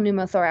simple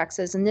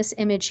pneumothoraxes. In this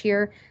image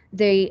here,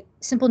 the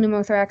simple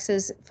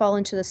pneumothoraxes fall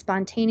into the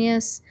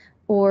spontaneous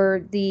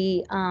or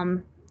the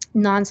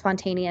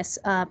non-spontaneous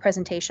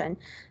presentation.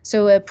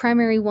 So a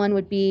primary one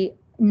would be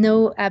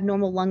no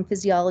abnormal lung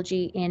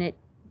physiology, and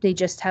they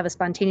just have a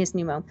spontaneous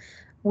pneumo,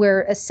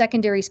 where a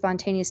secondary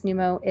spontaneous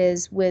pneumo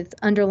is with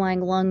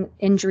underlying lung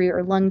injury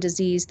or lung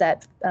disease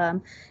that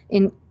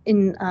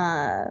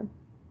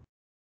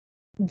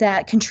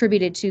that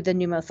contributed to the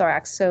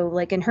pneumothorax. So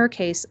like in her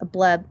case, a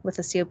bleb with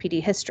a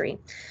COPD history.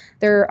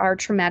 There are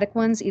traumatic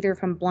ones, either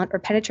from blunt or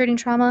penetrating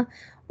trauma,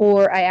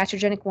 or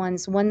iatrogenic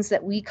ones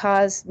that we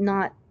cause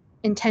not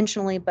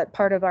intentionally, but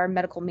part of our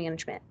medical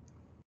management.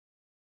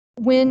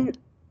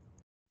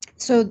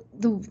 So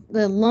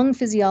the lung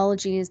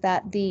physiology is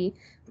that the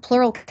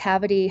pleural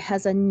cavity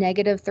has a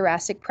negative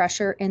thoracic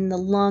pressure in the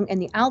lung, and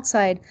the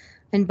outside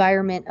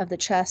environment of the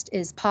chest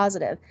is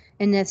positive.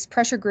 And this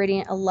pressure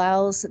gradient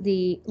allows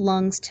the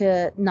lungs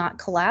to not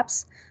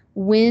collapse.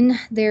 When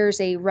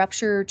there's a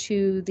rupture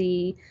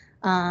to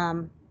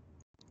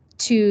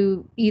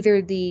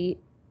either the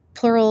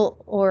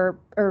pleural or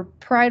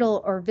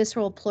parietal or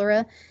visceral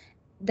pleura,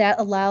 that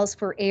allows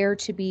for air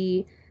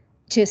to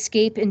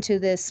escape into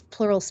this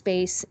pleural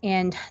space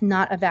and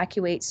not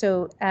evacuate.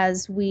 So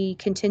as we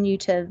continue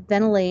to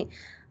ventilate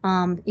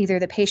either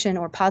the patient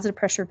or positive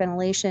pressure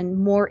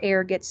ventilation, more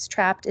air gets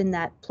trapped in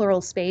that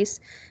pleural space,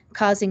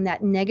 causing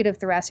that negative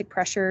thoracic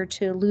pressure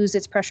to lose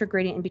its pressure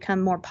gradient and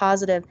become more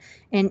positive,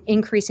 and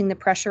increasing the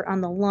pressure on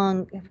the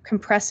lung,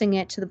 compressing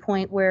it to the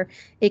point where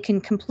it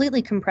can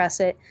completely compress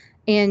it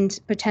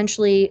and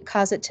potentially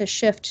cause it to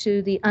shift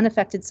to the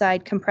unaffected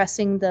side,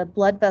 compressing the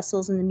blood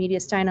vessels in the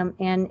mediastinum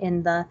and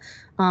in the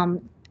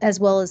as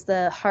well as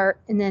the heart.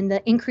 And then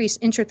the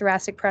increased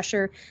intrathoracic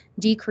pressure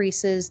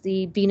decreases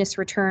the venous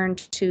return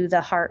to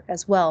the heart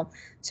as well.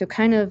 So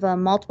kind of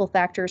multiple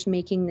factors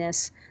making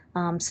this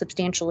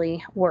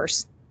substantially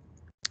worse.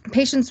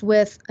 Patients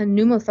with a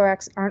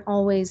pneumothorax aren't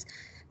always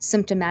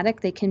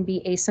symptomatic. They can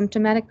be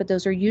asymptomatic, but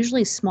those are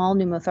usually small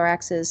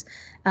pneumothoraxes,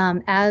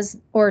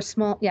 we're just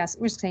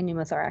saying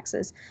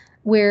pneumothoraxes,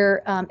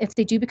 where if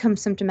they do become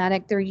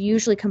symptomatic, they're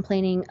usually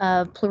complaining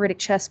of pleuritic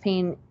chest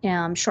pain,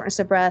 shortness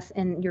of breath,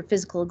 and your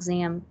physical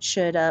exam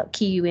should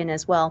key you in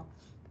as well.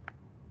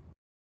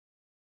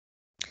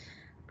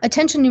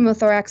 Attention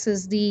pneumothorax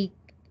is the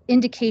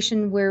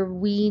indication where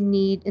we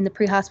need, in the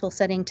pre-hospital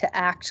setting, to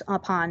act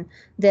upon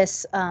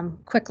this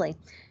quickly.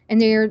 And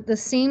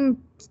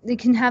they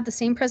can have the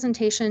same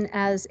presentation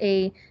as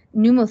a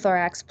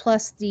pneumothorax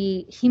plus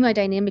the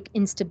hemodynamic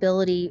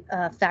instability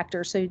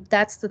factor. So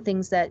that's the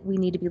things that we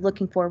need to be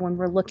looking for when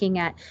we're looking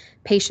at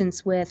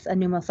patients with a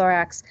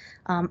pneumothorax.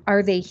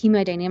 Are they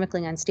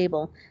hemodynamically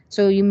unstable?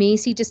 So you may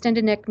see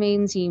distended neck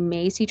veins, you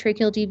may see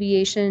tracheal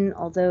deviation,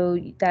 although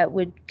that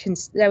would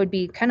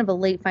be kind of a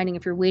late finding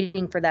if you're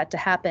waiting for that to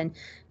happen.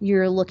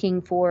 You're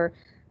looking for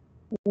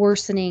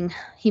worsening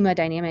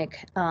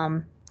hemodynamic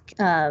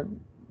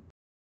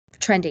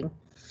trending.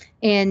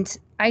 And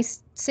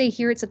say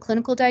here it's a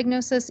clinical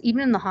diagnosis.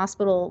 Even in the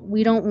hospital,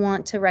 we don't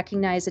want to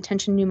recognize a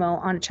tension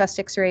pneumo on a chest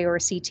x-ray or a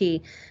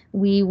CT.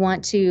 We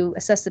want to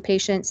assess the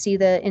patient, see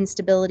the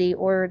instability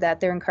or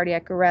that they're in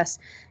cardiac arrest,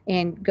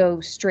 and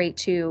go straight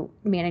to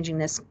managing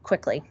this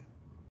quickly.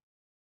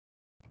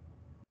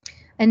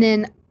 And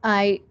then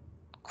I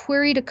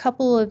queried a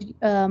couple of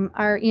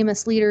our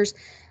EMS leaders.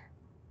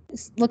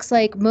 It looks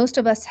like most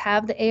of us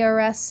have the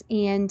ARS,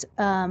 and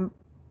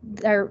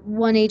our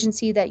one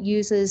agency that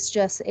uses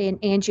just an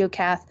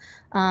angiocath,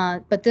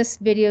 but this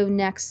video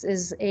next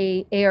is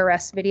a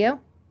ARS video.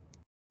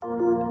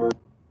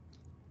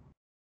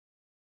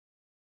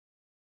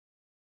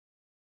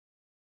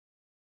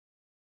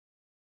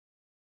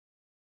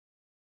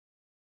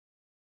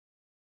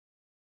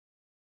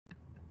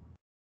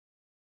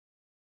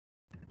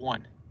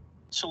 One,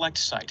 select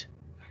site,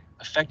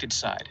 affected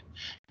side,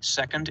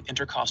 second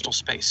intercostal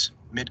space,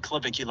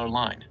 mid-clavicular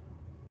line.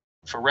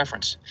 For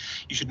reference,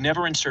 you should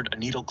never insert a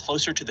needle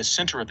closer to the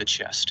center of the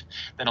chest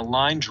than a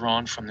line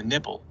drawn from the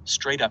nipple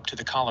straight up to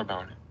the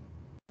collarbone.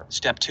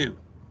 Step 2,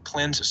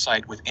 cleanse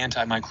site with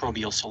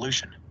antimicrobial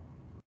solution.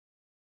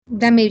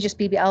 That may just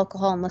be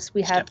alcohol unless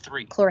we have Step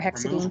 3,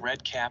 chlorhexidine. remove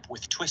red cap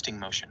with twisting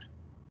motion.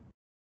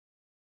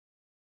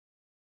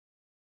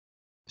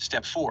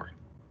 Step 4,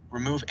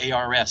 remove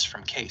ARS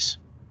from case.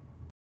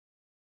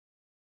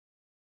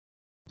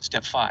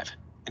 Step 5,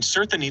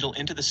 insert the needle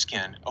into the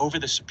skin over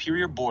the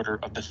superior border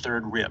of the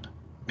third rib,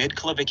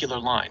 mid-clavicular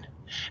line,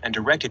 and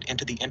direct it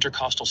into the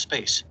intercostal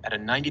space at a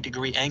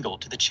 90-degree angle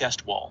to the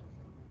chest wall.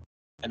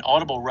 An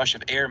audible rush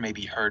of air may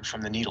be heard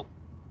from the needle.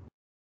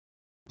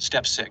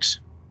 Step 6,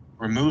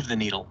 remove the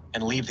needle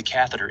and leave the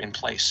catheter in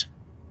place.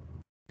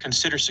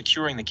 Consider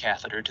securing the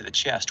catheter to the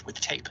chest with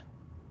tape.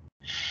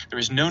 There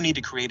is no need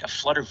to create a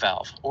flutter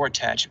valve or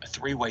attach a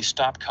three-way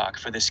stopcock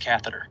for this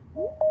catheter.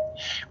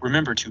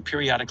 Remember to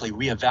periodically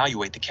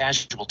reevaluate the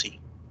casualty.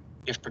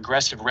 If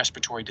progressive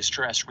respiratory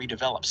distress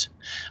redevelops,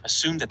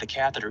 assume that the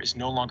catheter is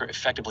no longer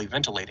effectively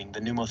ventilating the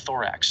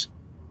pneumothorax.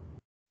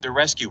 The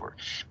rescuer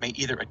may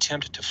either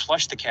attempt to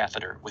flush the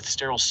catheter with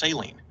sterile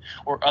saline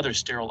or other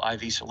sterile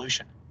IV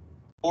solution,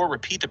 or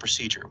repeat the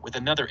procedure with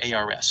another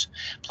ARS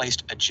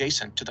placed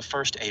adjacent to the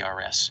first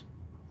ARS.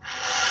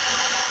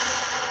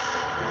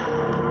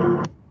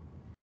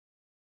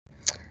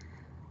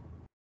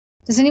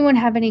 Does anyone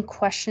have any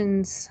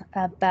questions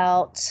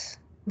about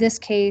this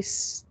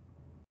case?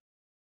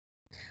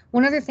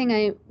 One other thing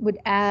I would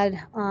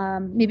add,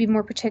 maybe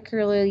more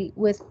particularly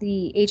with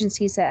the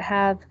agencies that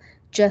have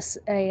just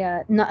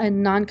a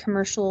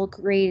non-commercial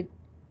grade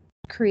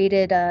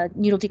created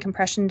needle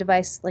decompression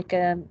device, like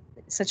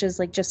such as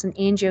like just an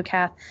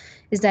angiocath,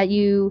 is that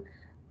you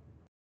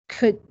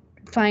could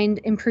find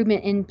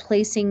improvement in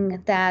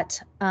placing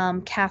that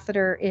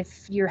catheter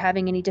if you're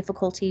having any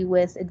difficulty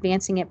with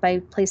advancing it by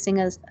placing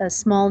a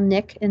small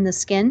nick in the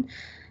skin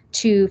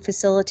to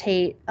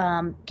facilitate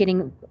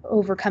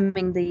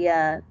overcoming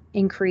the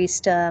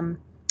increased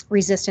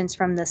resistance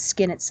from the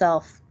skin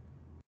itself.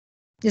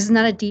 This is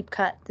not a deep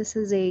cut. This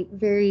is a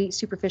very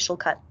superficial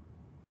cut.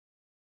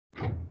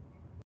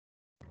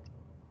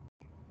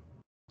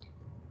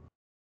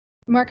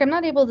 Mark, I'm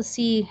not able to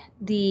see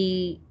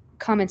the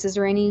comments. Is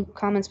there any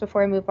comments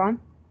before I move on?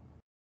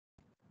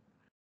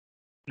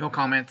 No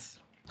comments.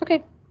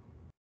 Okay.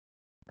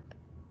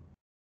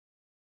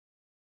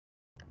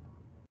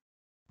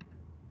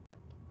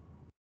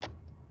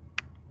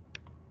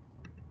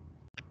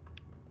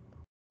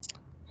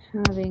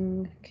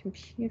 Having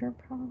computer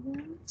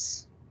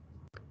problems.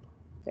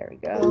 There we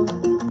go.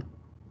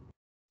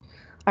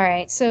 All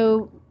right,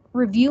 so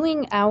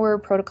reviewing our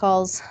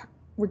protocols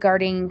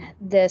regarding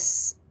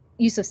this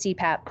use of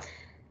CPAP,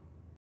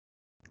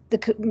 the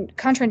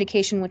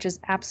contraindication, which is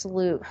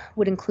absolute,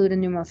 would include a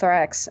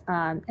pneumothorax.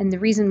 And the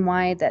reason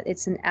why that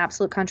it's an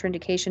absolute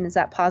contraindication is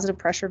that positive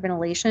pressure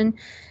ventilation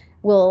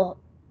will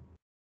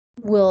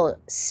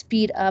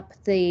speed up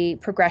the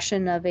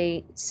progression of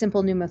a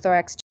simple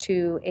pneumothorax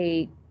to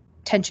a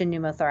tension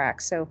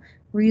pneumothorax. So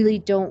really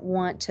don't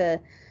want to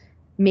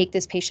make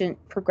this patient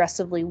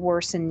progressively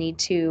worse and need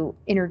to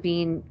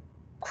intervene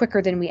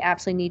quicker than we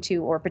absolutely need to,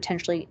 or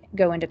potentially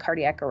go into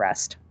cardiac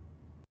arrest.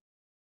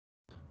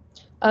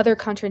 Other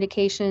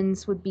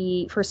contraindications would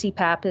be for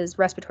CPAP is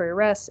respiratory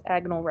arrest,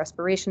 agonal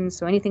respiration,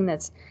 so anything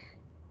that's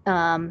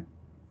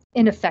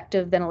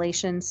ineffective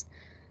ventilations,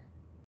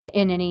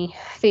 and any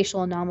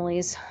facial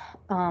anomalies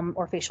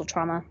or facial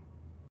trauma.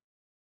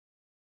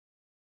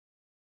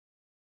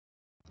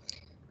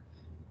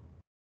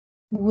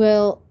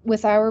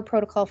 With our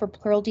protocol for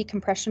pleural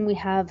decompression, we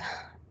have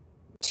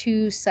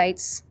 2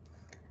 sites,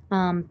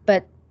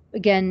 but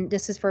again,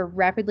 this is for a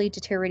rapidly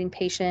deteriorating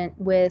patient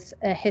with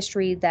a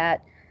history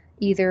that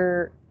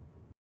either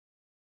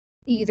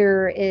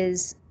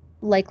is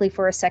likely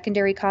for a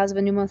secondary cause of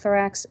a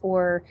pneumothorax,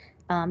 or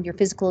your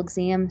physical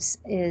exams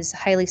is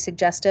highly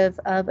suggestive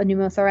of a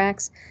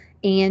pneumothorax,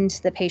 and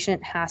the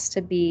patient has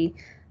to be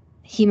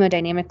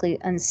hemodynamically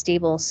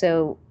unstable.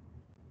 So,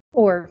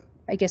 or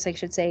I guess I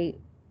should say,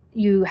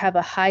 you have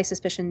a high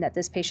suspicion that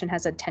this patient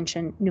has a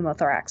tension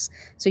pneumothorax.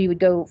 So you would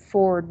go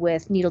forward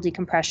with needle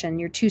decompression.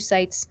 Your 2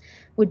 sites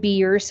would be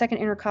your second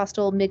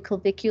intercostal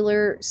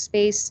midclavicular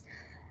space,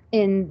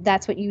 and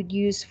that's what you'd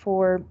use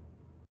for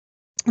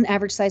an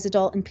average size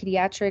adult in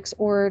pediatrics,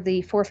 or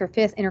the 4th or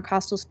 5th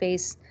intercostal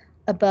space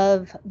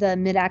above the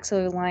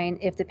mid-axillary line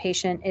if the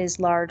patient is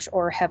large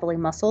or heavily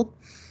muscled.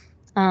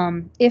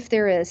 If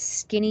they're a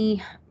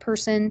skinny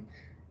person,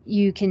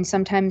 you can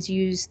sometimes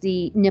use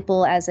the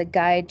nipple as a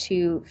guide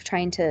to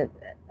trying to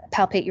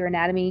palpate your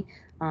anatomy.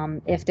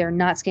 If they're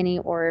not skinny,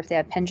 or if they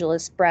have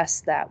pendulous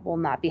breasts, that will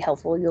not be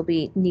helpful. You'll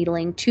be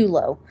needling too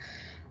low.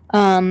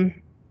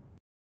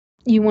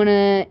 You want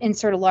to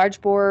insert a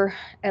large bore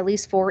at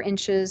least 4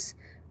 inches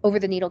over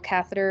the needle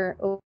catheter,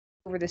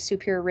 over the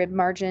superior rib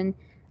margin.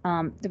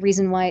 The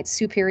reason why it's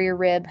superior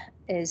rib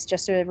is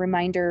just a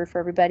reminder for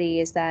everybody,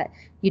 is that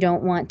you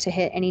don't want to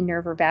hit any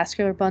nerve or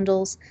vascular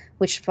bundles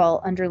which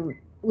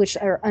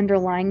are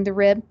underlying the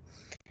rib.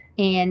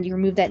 And you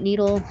remove that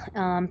needle,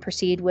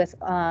 proceed with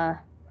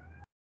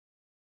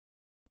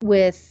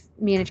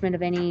management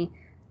of any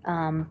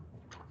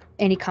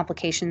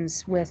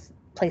complications with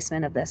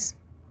placement of this.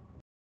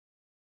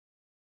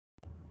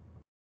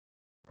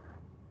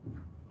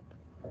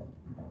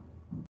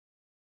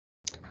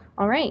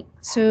 All right,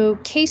 so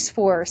case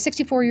 4,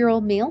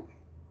 64-year-old male.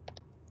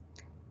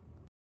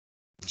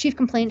 Chief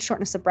complaint,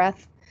 shortness of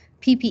breath.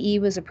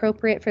 PPE was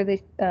appropriate for the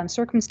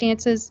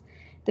circumstances.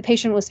 The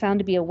patient was found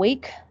to be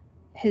awake.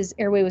 His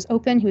airway was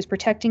open. He was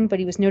protecting, but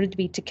he was noted to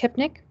be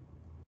tachypnic.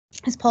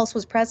 His pulse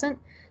was present,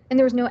 and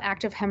there was no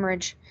active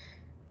hemorrhage.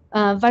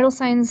 Vital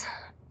signs,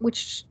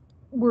 which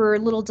were a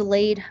little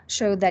delayed,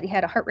 showed that he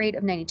had a heart rate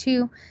of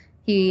 92.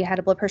 He had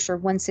a blood pressure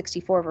of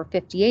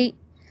 164/58.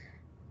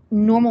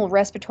 Normal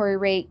respiratory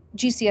rate,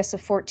 GCS of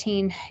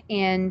 14,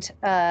 and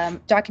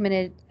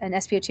documented an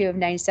SpO2 of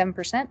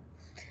 97%.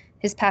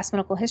 His past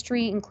medical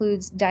history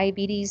includes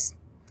diabetes,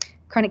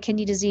 chronic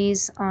kidney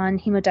disease, on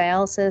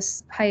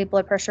hemodialysis, high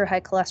blood pressure,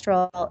 high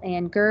cholesterol,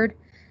 and GERD.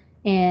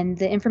 And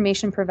the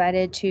information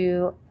provided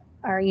to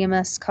our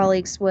EMS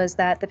colleagues was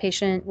that the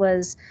patient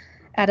was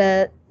at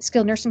a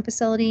skilled nursing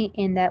facility,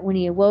 and that when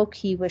he awoke,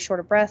 he was short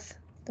of breath.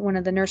 One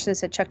of the nurses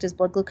had checked his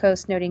blood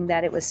glucose, noting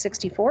that it was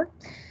 64.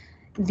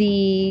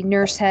 The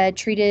nurse had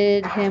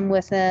treated him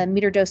with a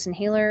meter dose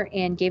inhaler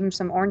and gave him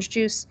some orange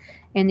juice.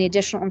 And the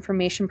additional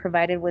information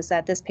provided was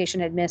that this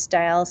patient had missed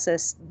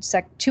dialysis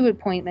 2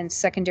 appointments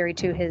secondary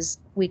to his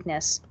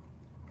weakness.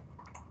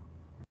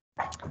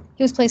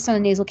 He was placed on a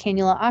nasal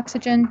cannula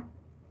oxygen.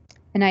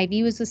 An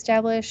IV was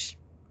established.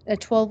 A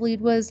 12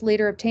 lead was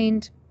later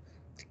obtained,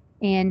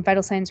 and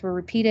vital signs were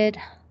repeated,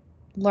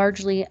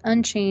 largely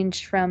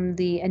unchanged from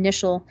the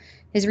initial.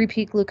 His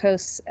repeat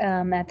glucose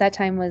at that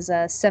time was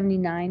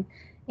 79,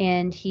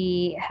 and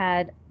he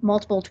had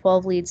multiple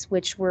 12 leads,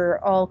 which were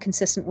all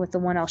consistent with the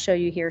one I'll show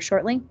you here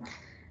shortly.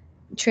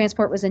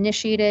 Transport was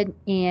initiated,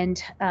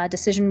 and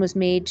decision was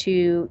made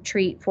to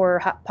treat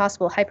for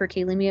possible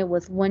hyperkalemia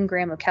with 1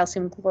 gram of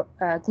calcium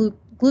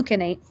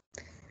gluconate.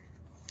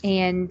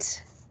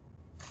 And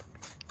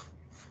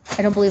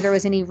I don't believe there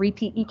was any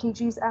repeat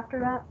EKGs after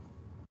that.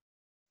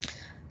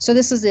 So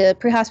this is a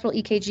pre-hospital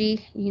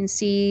EKG. You can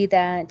see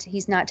that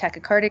he's not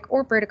tachycardic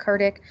or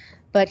bradycardic,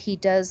 but he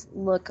does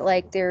look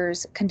like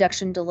there's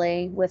conduction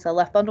delay with a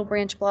left bundle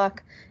branch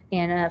block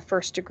and a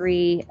 1st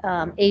degree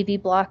AV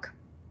block.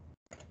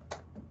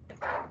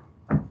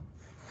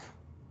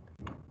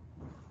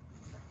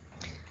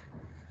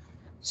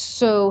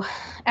 So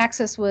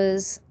access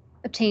was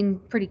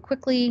obtained pretty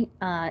quickly.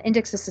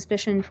 Index of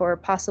suspicion for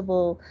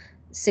possible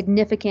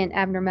significant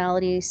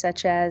abnormalities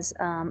such as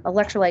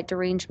electrolyte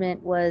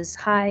derangement was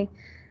high.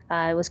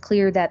 It was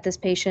clear that this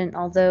patient,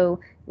 although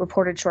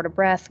reported short of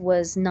breath,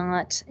 was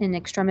not in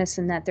extremis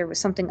and that there was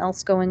something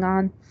else going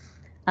on.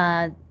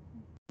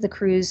 The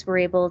crews were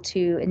able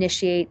to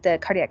initiate the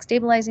cardiac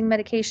stabilizing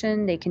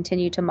medication. They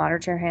continued to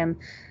monitor him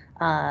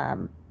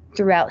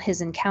throughout his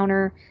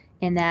encounter,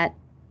 and that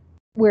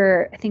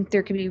where I think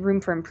there could be room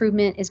for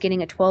improvement is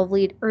getting a 12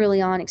 lead early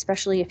on,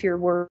 especially if you're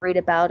worried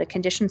about a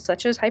condition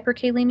such as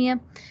hyperkalemia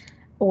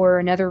or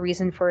another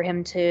reason for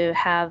him to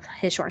have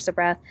his shortness of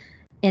breath,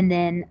 and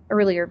then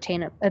earlier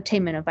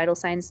obtainment of vital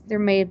signs. There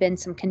may have been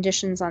some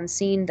conditions on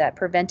scene that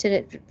prevented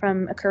it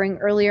from occurring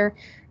earlier,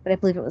 but I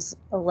believe it was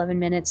 11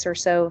 minutes or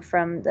so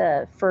from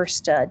the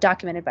first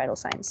documented vital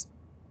signs.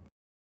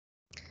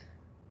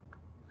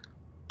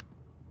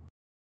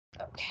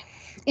 Okay.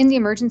 In the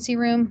emergency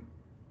room,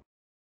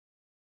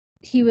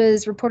 he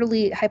was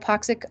reportedly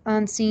hypoxic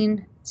on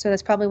scene, so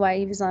that's probably why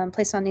he was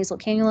placed on nasal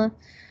cannula.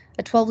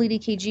 A 12 lead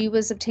EKG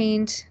was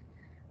obtained,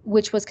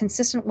 which was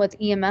consistent with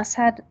EMS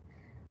had.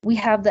 We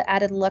have the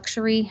added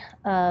luxury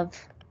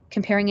of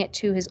comparing it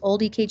to his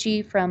old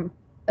EKG from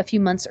a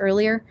few months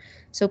earlier.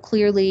 So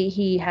clearly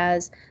he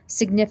has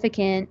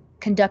significant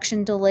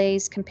conduction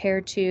delays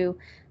compared to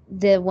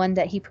the one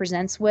that he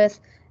presents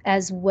with,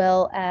 as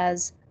well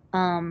as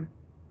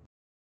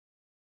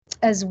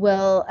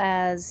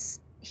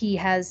he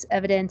has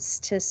evidence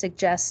to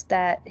suggest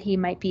that he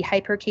might be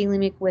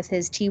hyperkalemic with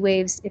his T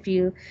waves. If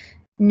you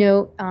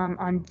note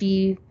on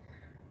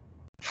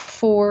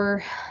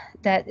V4,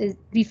 that is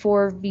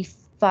V4,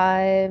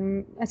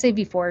 V5, I'd say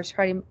V4 is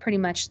pretty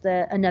much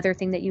another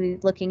thing that you're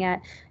looking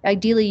at.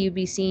 Ideally, you'd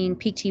be seeing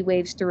peak T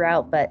waves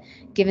throughout, but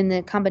given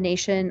the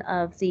combination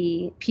of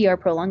the PR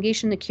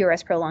prolongation, the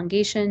QRS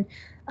prolongation,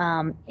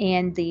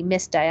 and the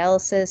missed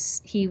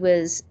dialysis, he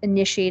was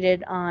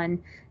initiated on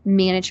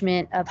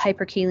management of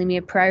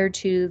hyperkalemia prior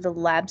to the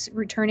labs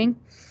returning.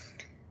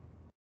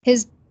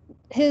 His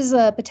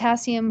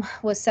potassium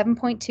was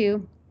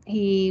 7.2.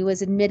 He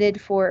was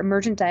admitted for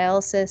emergent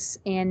dialysis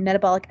and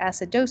metabolic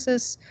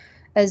acidosis,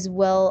 as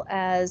well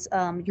as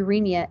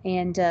uremia,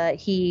 and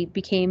he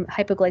became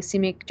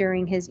hypoglycemic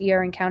during his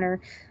ER encounter,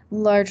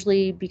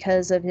 largely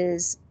because of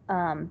his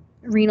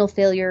renal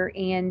failure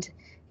and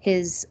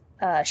his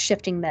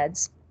shifting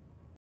meds.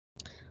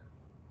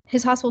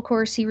 His hospital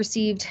course, he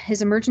received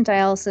his emergent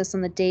dialysis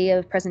on the day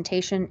of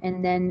presentation,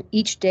 and then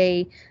each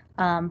day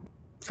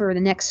for the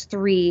next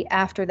 3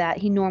 after that,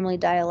 he normally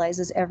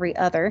dialyzes every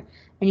other,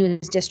 and he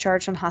was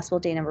discharged on hospital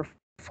day number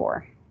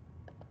 4.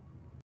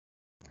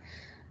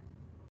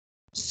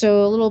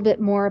 So a little bit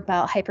more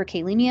about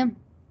hyperkalemia.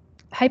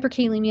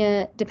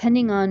 Hyperkalemia,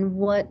 depending on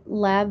what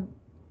lab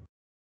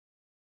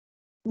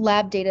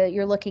data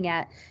you're looking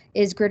at,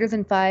 is greater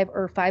than 5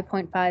 or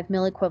 5.5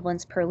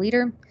 milliequivalents per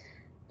liter,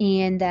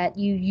 and that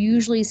you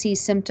usually see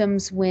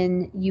symptoms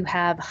when you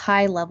have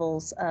high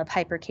levels of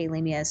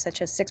hyperkalemia,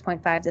 such as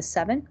 6.5 to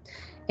 7.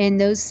 And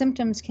those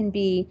symptoms can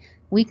be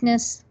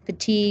weakness,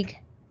 fatigue,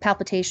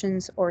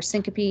 palpitations, or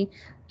syncope,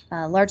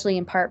 largely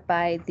in part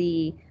by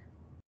the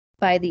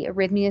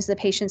arrhythmias the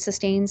patient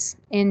sustains,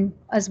 and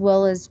as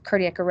well as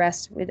cardiac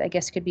arrest, I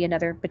guess could be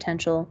another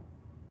potential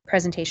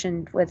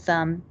presentation with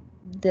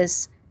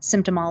this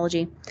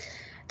symptomology.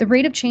 The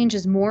rate of change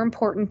is more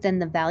important than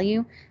the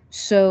value.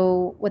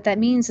 So what that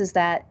means is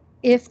that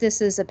if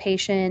this is a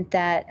patient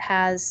that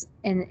has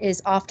and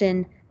is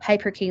often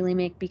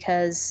hyperkalemic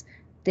because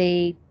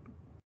they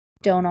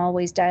don't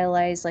always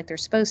dialyze like they're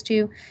supposed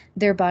to,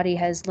 their body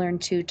has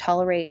learned to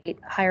tolerate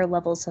higher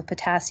levels of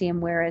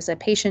potassium, whereas a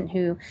patient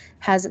who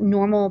has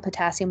normal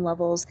potassium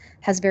levels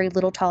has very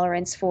little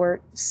tolerance for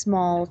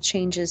small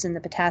changes in the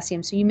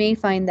potassium. So you may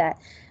find that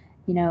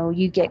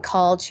you get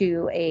called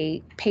to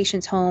a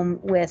patient's home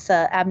with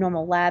an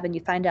abnormal lab and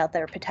you find out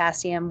their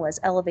potassium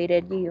was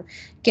elevated. You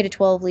get a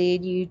 12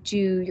 lead, you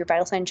do your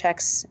vital sign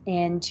checks,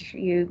 and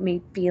you may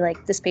be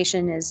like, this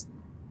patient is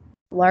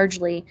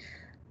largely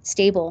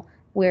stable,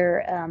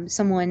 where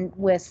someone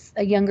with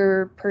a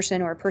younger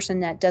person or a person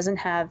that doesn't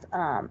have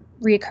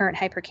recurrent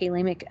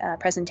hyperkalemic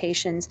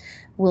presentations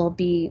will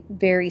be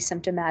very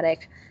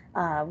symptomatic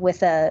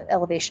with a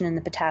elevation in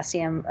the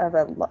potassium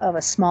of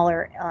a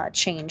smaller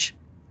change.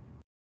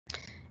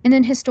 And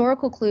then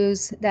historical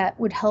clues that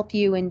would help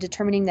you in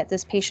determining that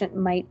this patient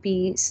might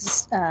be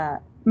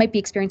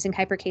experiencing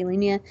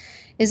hyperkalemia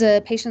is a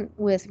patient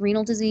with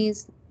renal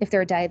disease, if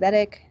they're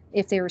diabetic,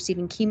 if they're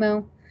receiving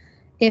chemo,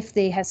 if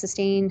they have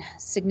sustained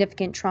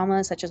significant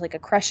trauma, such as like a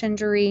crush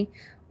injury,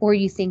 or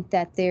you think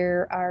that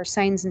there are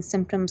signs and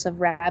symptoms of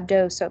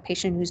rhabdo, so a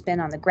patient who's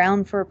been on the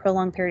ground for a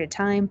prolonged period of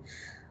time.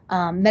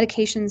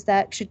 Medications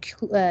that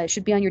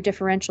should be on your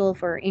differential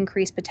for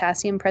increased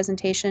potassium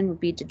presentation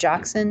would be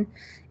digoxin,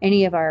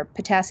 any of our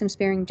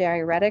potassium-sparing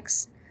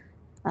diuretics,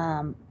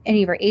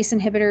 any of our ACE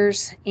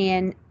inhibitors,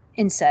 and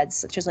NSAIDs,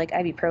 such as like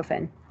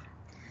ibuprofen.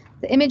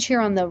 The image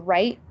here on the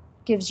right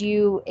gives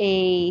you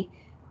a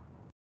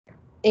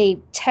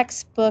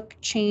textbook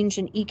change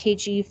in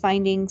EKG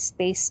findings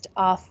based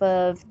off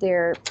of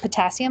their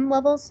potassium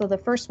levels. So the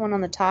first one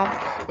on the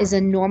top is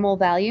a normal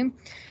value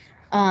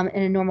in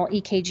a normal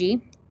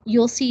EKG.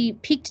 You'll see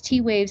peaked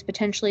T waves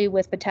potentially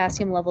with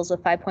potassium levels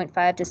of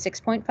 5.5 to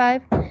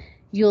 6.5.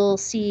 You'll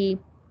see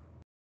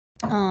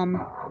a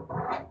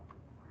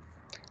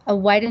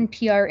widened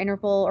PR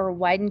interval or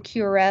widened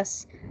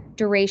QRS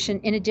duration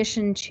in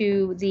addition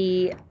to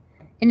the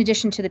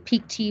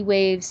peak T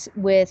waves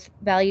with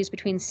values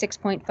between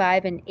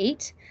 6.5 and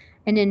 8,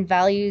 and then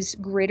values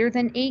greater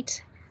than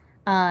 8,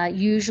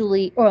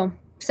 usually,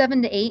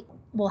 7 to 8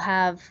 will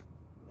have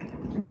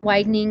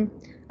widening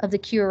of the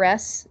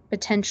QRS,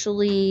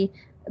 potentially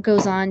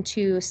goes on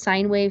to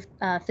sine wave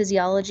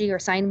physiology or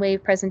sine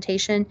wave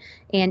presentation,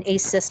 and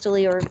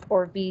asystole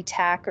or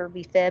VTAC or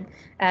VFib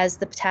as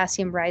the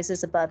potassium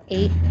rises above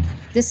 8.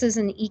 This is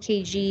an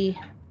EKG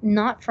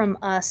not from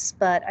us,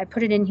 but I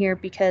put it in here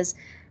because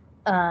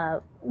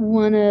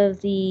one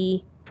of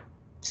the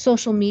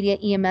social media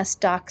EMS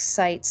doc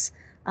sites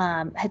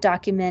had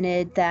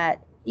documented that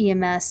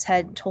EMS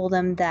had told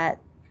them that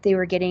they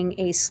were getting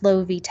a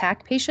slow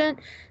VTAC patient.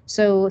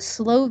 So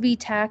slow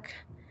VTAC,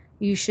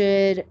 you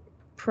should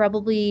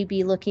probably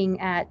be looking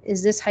at,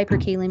 is this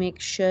hyperkalemic?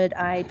 Should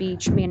I be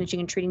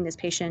managing and treating this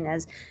patient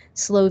as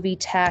slow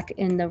VTAC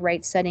in the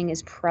right setting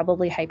is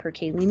probably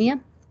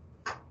hyperkalemia.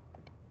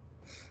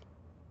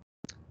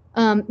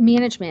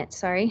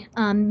 Management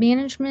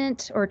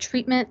or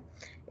treatment,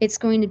 it's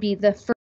going to be the first